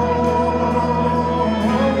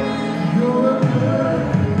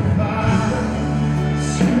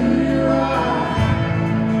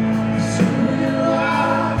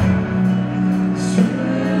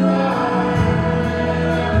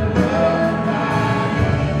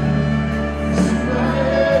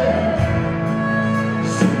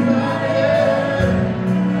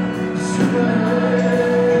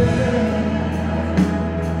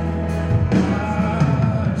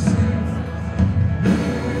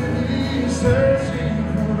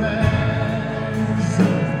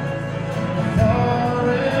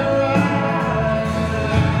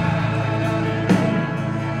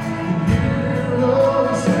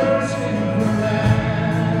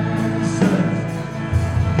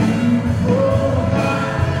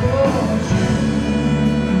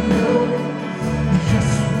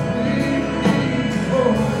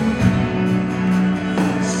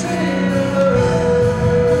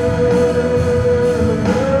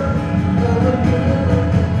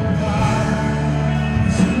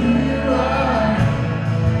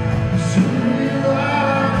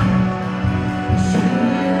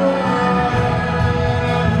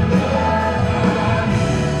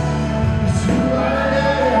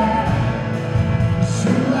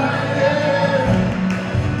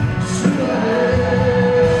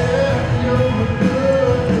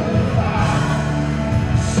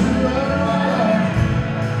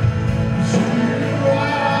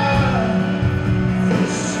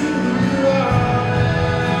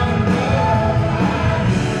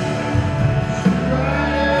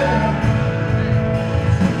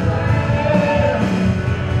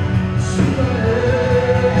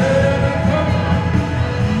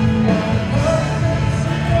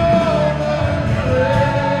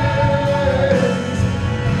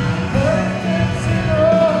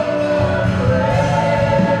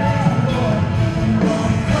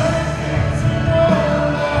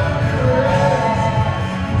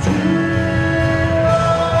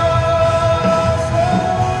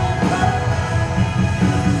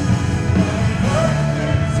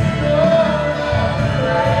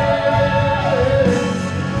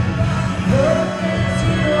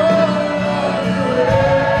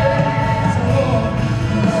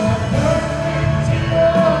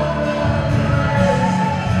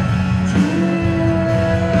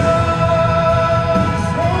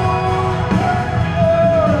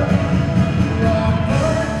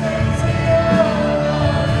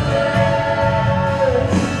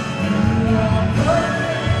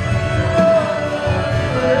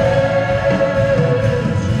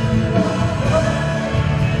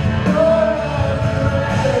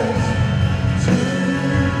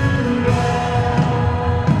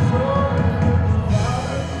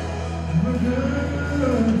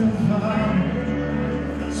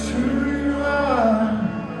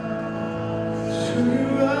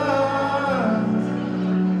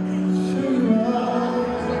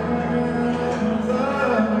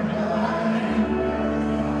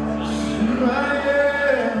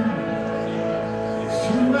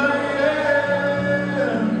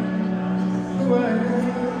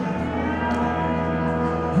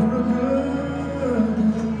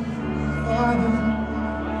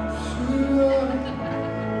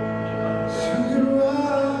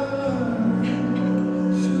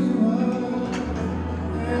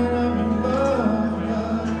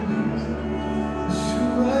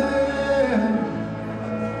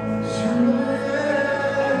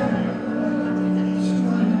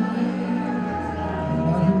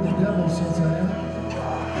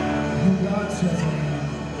 gracias, Señor.